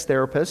sex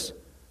therapist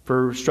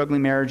for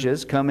struggling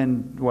marriages, come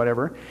and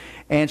whatever.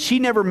 And she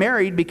never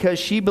married because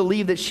she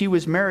believed that she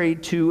was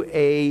married to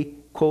a,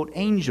 quote,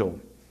 angel.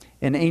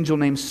 An angel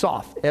named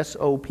Soph,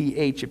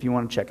 S-O-P-H, if you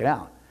want to check it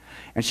out.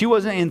 And she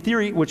wasn't, in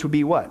theory, which would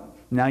be what?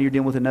 Now you're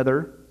dealing with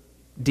another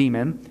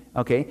demon,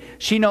 okay?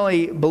 She not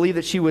only believed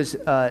that she was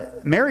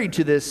married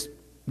to this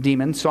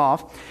demon,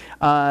 Soph,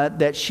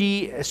 that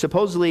she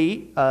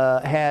supposedly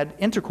had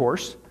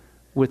intercourse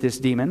with this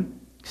demon.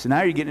 So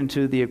now you're getting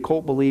into the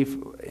occult belief,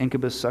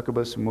 incubus,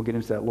 succubus, and we'll get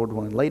into that, Lord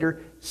willing,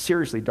 later.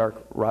 Seriously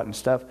dark, rotten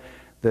stuff.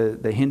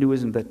 The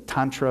Hinduism, the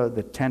Tantra,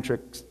 the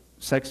Tantric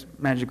sex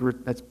magic,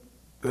 that's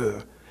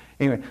ugh.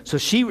 Anyway, so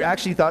she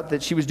actually thought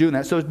that she was doing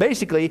that. So it's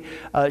basically,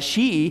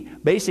 she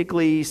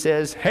basically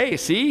says, hey,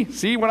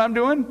 see what I'm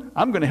doing?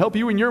 I'm going to help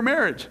you in your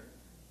marriage.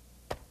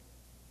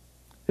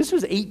 This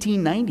was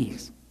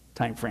 1890s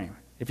time frame,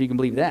 if you can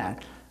believe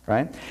that,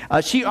 right?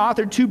 She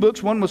authored 2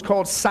 books. One was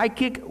called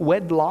Psychic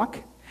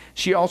Wedlock.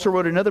 She also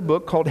wrote another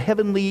book called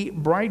Heavenly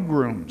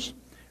Bridegrooms,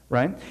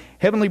 right?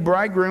 Heavenly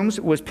Bridegrooms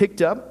was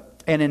picked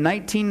up, and in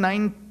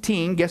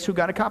 1919, guess who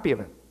got a copy of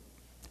it?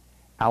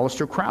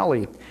 Aleister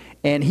Crowley.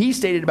 And he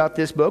stated about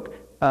this book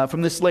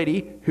from this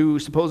lady who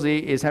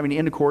supposedly is having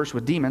intercourse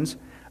with demons,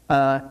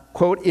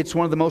 quote, it's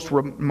one of the most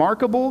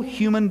remarkable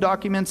human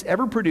documents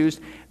ever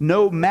produced.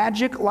 No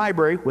magic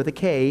library, with a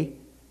K,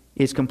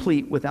 is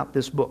complete without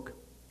this book.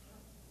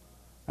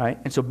 All right?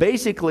 And so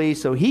basically,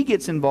 so he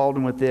gets involved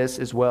with this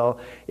as well.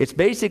 It's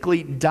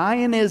basically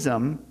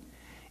Dianism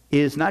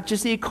is not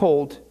just the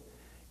occult,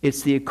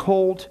 it's the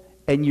occult,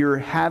 and you're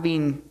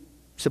having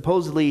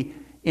supposedly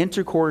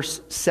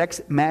intercourse, sex,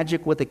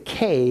 magic with a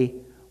K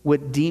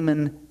with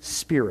demon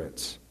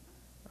spirits.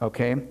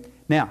 Okay?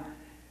 Now,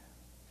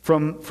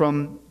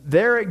 from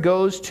there it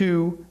goes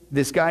to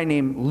this guy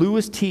named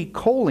Louis T.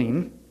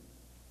 Colling,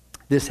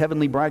 this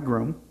Heavenly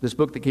Bridegroom, this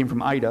book that came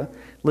from Ida.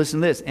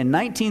 Listen to this. In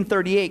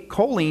 1938,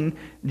 Colling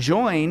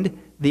joined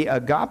the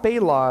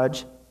Agape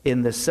Lodge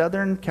in the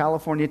Southern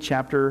California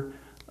chapter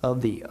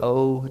of the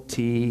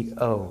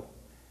OTO.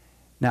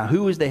 Now,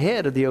 who was the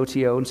head of the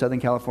OTO in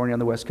Southern California on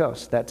the West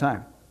Coast at that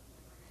time?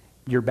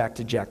 You're back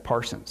to Jack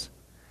Parsons.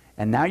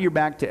 And now you're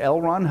back to L.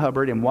 Ron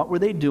Hubbard, and what were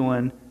they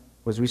doing,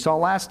 as we saw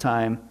last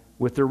time,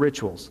 with their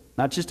rituals?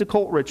 Not just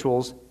occult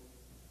rituals,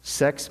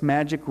 sex,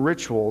 magic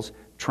rituals,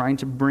 trying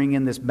to bring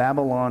in this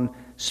Babylon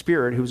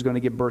spirit who's going to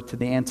give birth to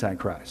the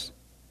Antichrist.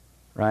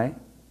 Right?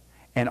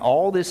 And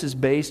all this is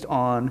based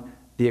on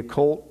the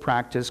occult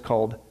practice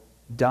called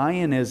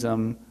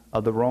Dianism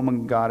of the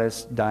Roman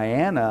goddess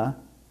Diana,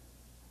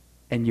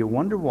 and you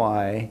wonder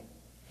why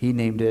he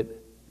named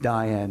it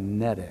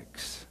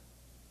Dianetics.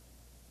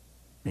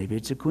 Maybe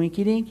it's a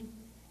quinky dink,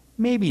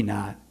 maybe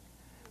not.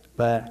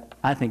 But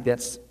I think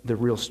that's the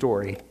real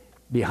story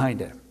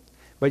behind it.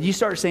 But you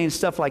start saying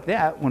stuff like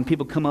that, when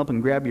people come up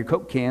and grab your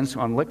Coke cans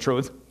on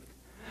electrodes,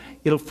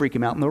 it'll freak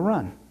them out and they'll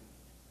run.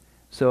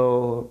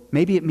 So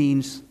maybe it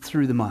means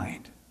through the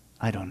mind.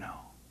 I don't know.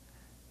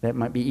 That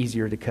might be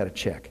easier to cut a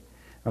check.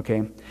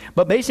 Okay?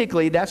 But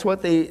basically, that's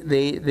what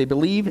they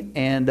believe,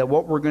 and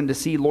what we're going to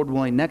see, Lord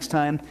willing, next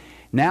time.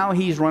 Now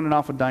he's running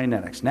off with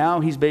Dianetics.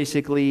 Now he's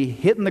basically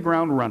hitting the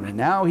ground running.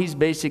 Now he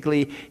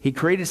created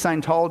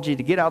Scientology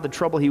to get out of the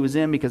trouble he was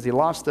in because he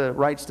lost the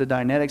rights to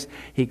Dianetics.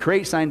 He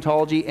creates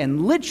Scientology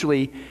and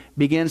literally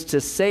begins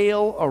to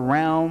sail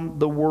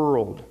around the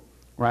world,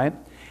 right?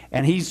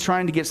 And he's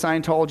trying to get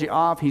Scientology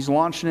off. He's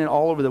launching it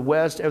all over the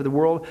West, over the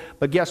world.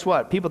 But guess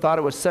what? People thought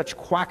it was such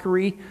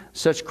quackery,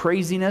 such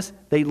craziness.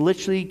 They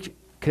literally...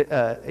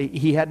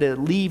 he had to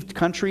leave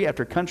country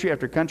after country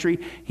after country.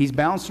 He's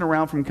bouncing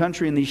around from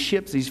country in these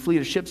ships, these fleet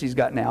of ships he's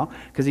got now,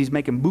 because he's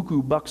making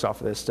buku bucks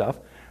off of this stuff,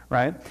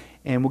 right?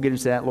 And we'll get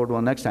into that, Lord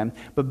willing, next time.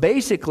 But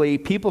basically,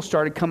 people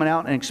started coming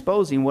out and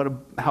exposing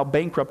how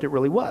bankrupt it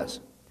really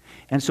was.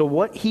 And so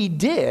what he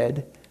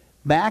did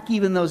back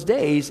even those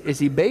days is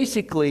he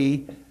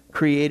basically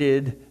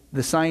created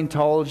the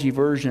Scientology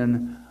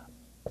version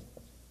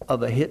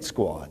of a hit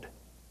squad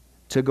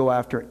to go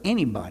after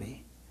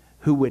anybody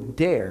who would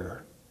dare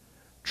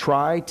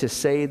try to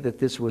say that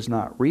this was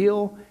not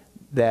real,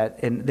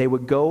 and they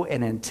would go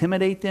and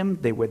intimidate them,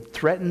 they would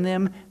threaten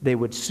them, they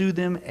would sue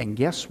them, and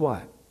guess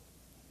what?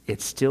 It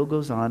still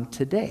goes on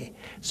today.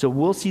 So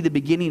we'll see the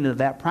beginning of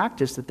that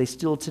practice that they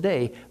still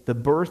today, the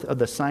birth of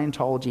the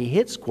Scientology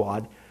hit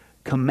squad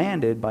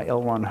commanded by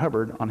L. Ron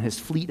Hubbard on his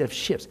fleet of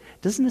ships.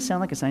 Doesn't this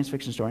sound like a science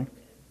fiction story?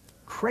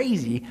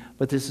 Crazy,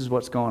 but this is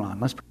what's going on.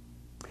 Let's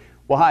pray.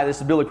 Well, hi, this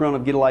is Billy Crone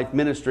of Get a Life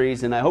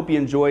Ministries, and I hope you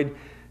enjoyed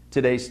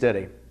today's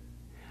study.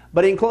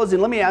 But in closing,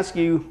 let me ask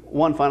you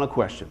one final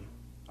question.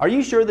 Are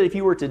you sure that if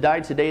you were to die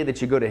today that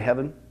you go to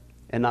heaven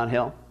and not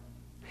hell?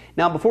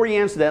 Now, before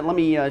you answer that, let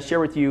me share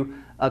with you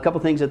a couple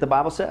things that the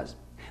Bible says.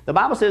 The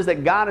Bible says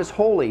that God is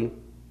holy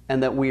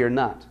and that we are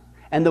not.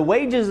 And the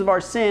wages of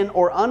our sin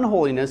or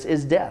unholiness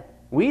is death.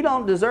 We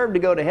don't deserve to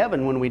go to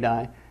heaven when we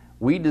die.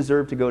 We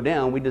deserve to go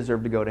down. We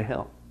deserve to go to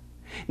hell.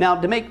 Now,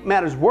 to make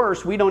matters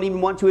worse, we don't even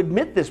want to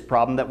admit this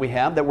problem that we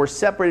have, that we're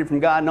separated from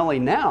God not only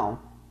now,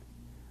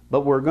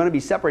 but we're going to be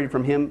separated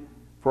from Him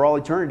for all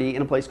eternity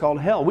in a place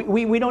called hell.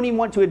 We don't even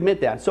want to admit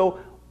that. So,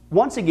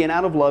 once again,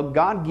 out of love,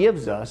 God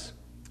gives us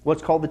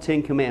what's called the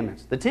Ten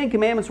Commandments. The Ten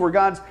Commandments were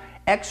God's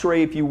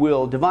x-ray, if you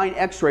will, divine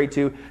x-ray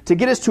to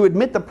get us to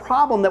admit the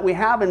problem that we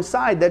have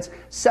inside that's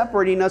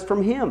separating us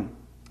from Him.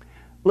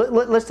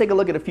 Let's take a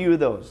look at a few of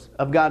those,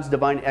 of God's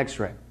divine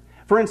x-ray.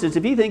 For instance,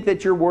 if you think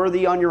that you're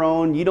worthy on your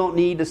own, you don't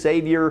need a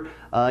Savior,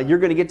 you're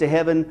going to get to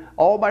heaven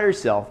all by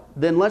yourself,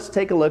 then let's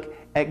take a look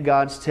at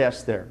God's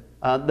test there.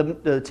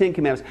 The Ten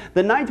Commandments.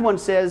 The ninth one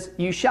says,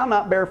 you shall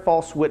not bear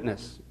false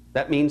witness.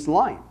 That means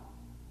lying.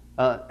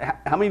 How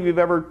many of you have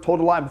ever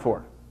told a lie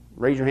before?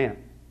 Raise your hand.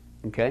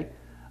 Okay.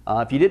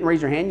 If you didn't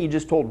raise your hand, you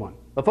just told one.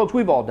 But folks,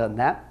 we've all done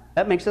that.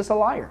 That makes us a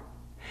liar.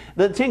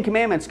 The Ten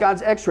Commandments,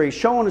 God's x-ray,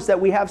 showing us that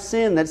we have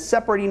sin that's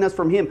separating us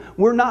from Him.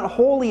 We're not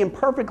holy and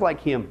perfect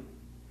like Him.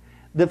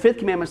 The fifth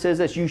commandment says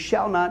this, you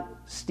shall not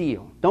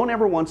steal. Don't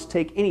ever once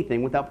take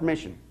anything without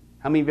permission.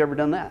 How many of you have ever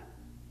done that?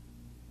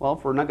 Well,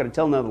 if we're not going to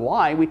tell another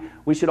lie,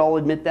 we should all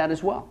admit that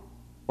as well.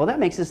 Well, that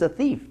makes us a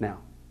thief now.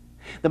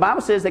 The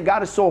Bible says that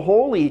God is so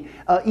holy,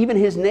 even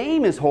His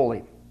name is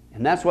holy.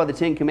 And that's why the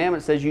Ten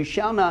Commandments says you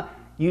shall not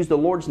use the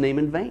Lord's name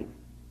in vain.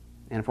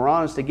 And if we're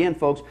honest again,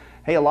 folks,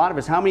 hey, a lot of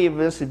us, how many of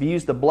us have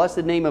used the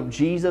blessed name of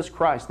Jesus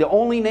Christ, the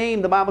only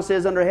name the Bible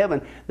says under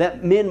heaven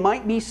that men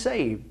might be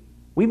saved?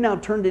 We've now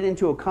turned it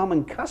into a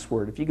common cuss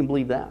word, if you can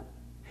believe that.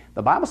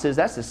 The Bible says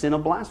that's the sin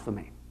of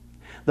blasphemy.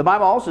 The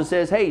Bible also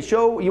says, hey,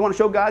 you want to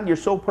show God you're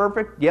so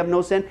perfect, you have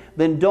no sin,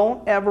 then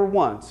don't ever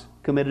once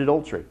commit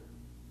adultery.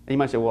 And you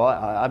might say, well,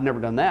 I've never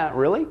done that.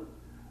 Really?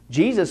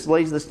 Jesus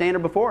lays the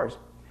standard before us.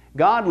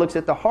 God looks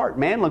at the heart.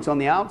 Man looks on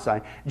the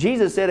outside.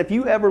 Jesus said, if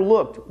you ever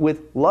looked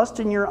with lust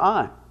in your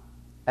eye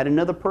at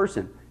another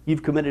person,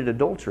 you've committed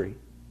adultery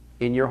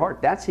in your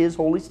heart. That's His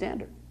holy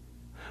standard.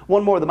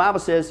 One more, the Bible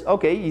says,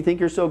 okay, you think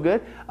you're so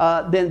good?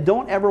 Then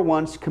don't ever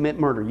once commit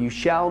murder. You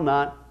shall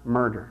not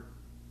murder.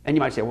 And you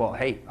might say, well,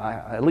 hey,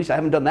 at least I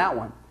haven't done that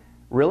one.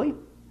 Really?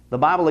 The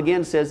Bible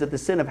again says that the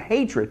sin of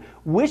hatred,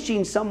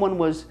 wishing someone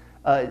was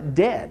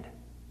dead,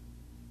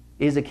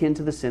 is akin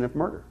to the sin of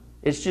murder.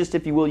 It's just,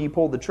 if you will, you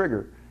pull the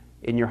trigger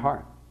in your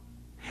heart.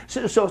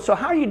 So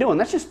how are you doing?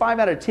 That's just 5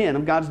 out of 10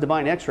 of God's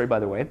divine x-ray, by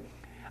the way,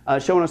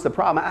 showing us the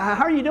problem.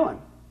 How are you doing?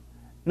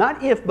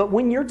 Not if, but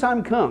when your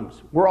time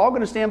comes, we're all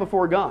going to stand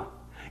before God.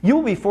 You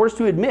will be forced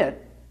to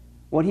admit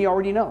what He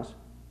already knows.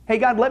 Hey,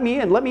 God, let me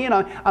in. Let me in.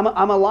 I'm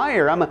a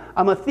liar. I'm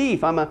a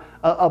thief. I'm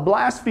a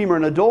blasphemer,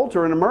 an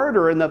adulterer, and a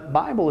murderer. And the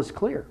Bible is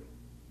clear.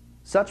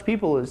 Such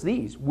people as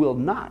these will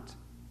not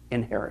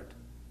inherit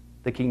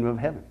the kingdom of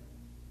heaven.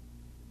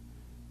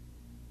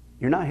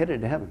 You're not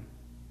headed to heaven.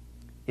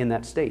 In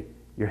that state,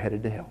 you're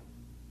headed to hell.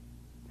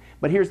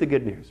 But here's the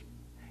good news.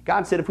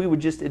 God said if we would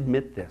just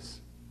admit this,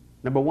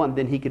 number one,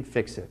 then He could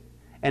fix it.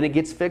 And it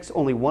gets fixed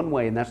only one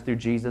way, and that's through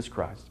Jesus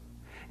Christ.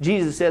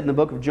 Jesus said in the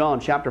book of John,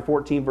 chapter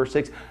 14, verse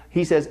 6,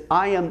 He says,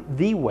 I am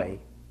the way,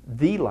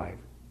 the life,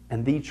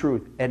 and the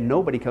truth, and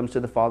nobody comes to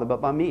the Father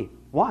but by me.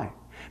 Why?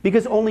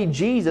 Because only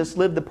Jesus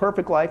lived the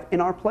perfect life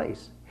in our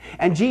place.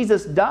 And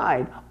Jesus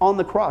died on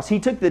the cross. He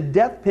took the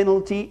death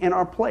penalty in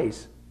our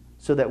place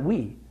so that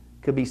we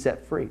could be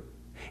set free.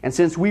 And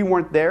since we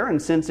weren't there,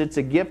 and since it's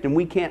a gift and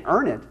we can't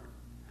earn it,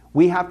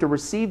 we have to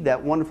receive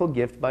that wonderful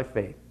gift by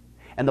faith.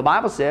 And the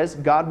Bible says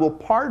God will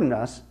pardon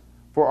us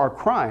for our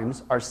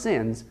crimes, our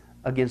sins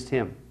against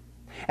Him.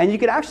 And you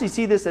could actually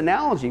see this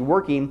analogy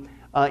working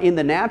in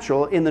the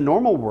natural, in the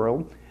normal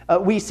world.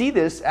 We see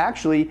this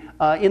actually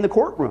in the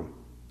courtroom.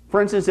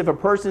 For instance, if a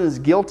person is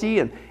guilty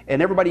and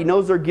everybody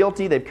knows they're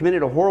guilty, they've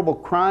committed a horrible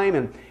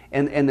crime,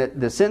 and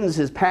the sentence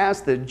has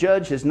passed, the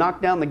judge has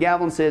knocked down the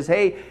gavel and says,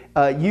 hey,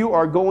 you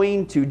are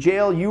going to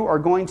jail, you are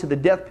going to the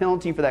death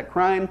penalty for that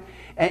crime.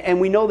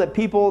 And we know that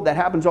people, that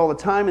happens all the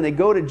time, and they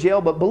go to jail.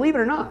 But believe it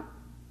or not,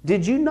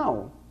 did you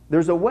know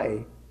there's a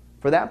way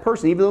for that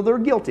person, even though they're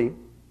guilty,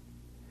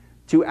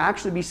 to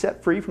actually be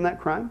set free from that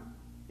crime?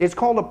 It's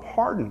called a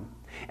pardon.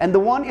 And the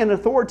one in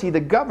authority,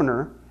 the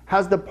governor,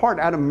 has the part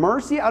out of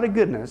mercy, out of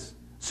goodness.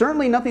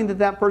 Certainly nothing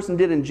that person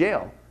did in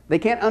jail. They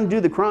can't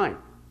undo the crime.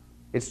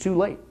 It's too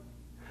late.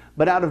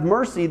 But out of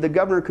mercy, the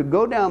governor could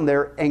go down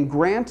there and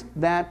grant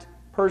that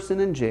person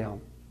in jail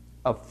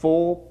a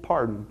full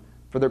pardon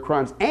for their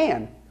crimes.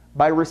 And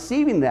by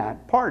receiving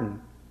that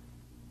pardon,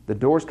 the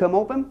doors come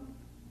open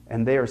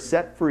and they are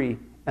set free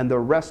and they're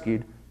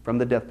rescued from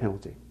the death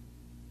penalty.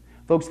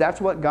 Folks, that's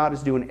what God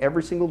is doing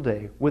every single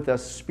day with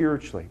us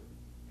spiritually.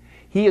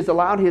 He has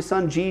allowed His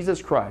Son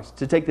Jesus Christ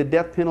to take the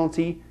death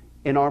penalty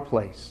in our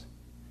place.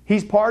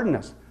 He's pardoned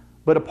us,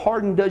 but a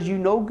pardon does you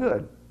no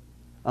good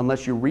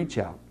unless you reach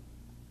out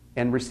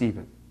and receive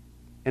it.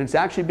 And it's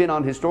actually been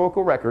on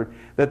historical record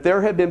that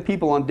there have been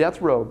people on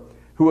death row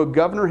who a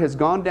governor has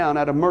gone down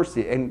out of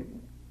mercy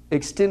and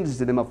extended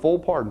to them a full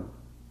pardon,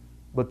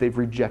 but they've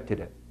rejected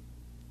it.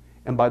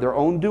 And by their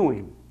own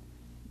doing,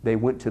 they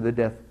went to the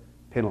death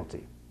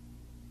penalty.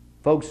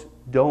 Folks,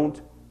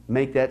 don't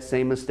make that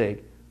same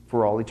mistake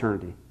for all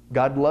eternity.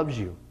 God loves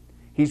you.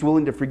 He's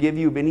willing to forgive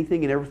you of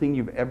anything and everything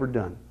you've ever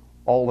done.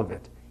 All of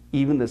it.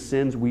 Even the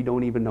sins we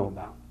don't even know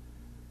about.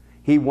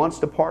 He wants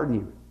to pardon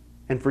you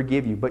and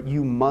forgive you, but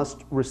you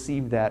must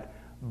receive that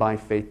by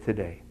faith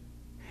today.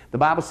 The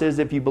Bible says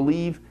if you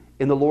believe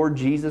in the Lord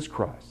Jesus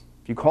Christ,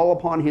 if you call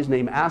upon His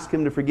name, ask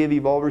Him to forgive you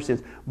of all of your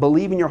sins,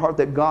 believe in your heart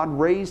that God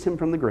raised Him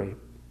from the grave,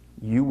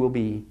 you will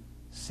be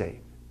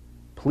saved.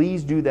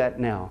 Please do that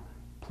now.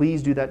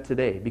 Please do that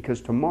today,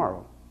 because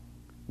tomorrow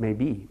may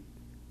be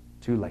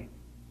too late.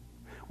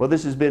 Well,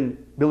 this has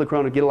been Billy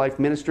Crone of Get a Life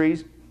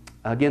Ministries.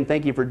 Again,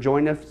 thank you for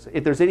joining us.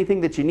 If there's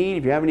anything that you need,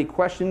 if you have any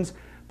questions,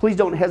 please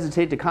don't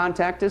hesitate to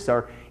contact us.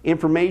 Our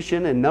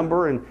information and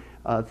number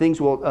and things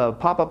will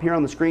pop up here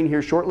on the screen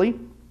here shortly.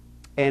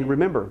 And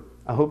remember,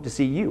 I hope to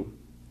see you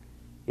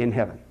in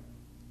heaven.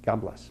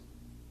 God bless.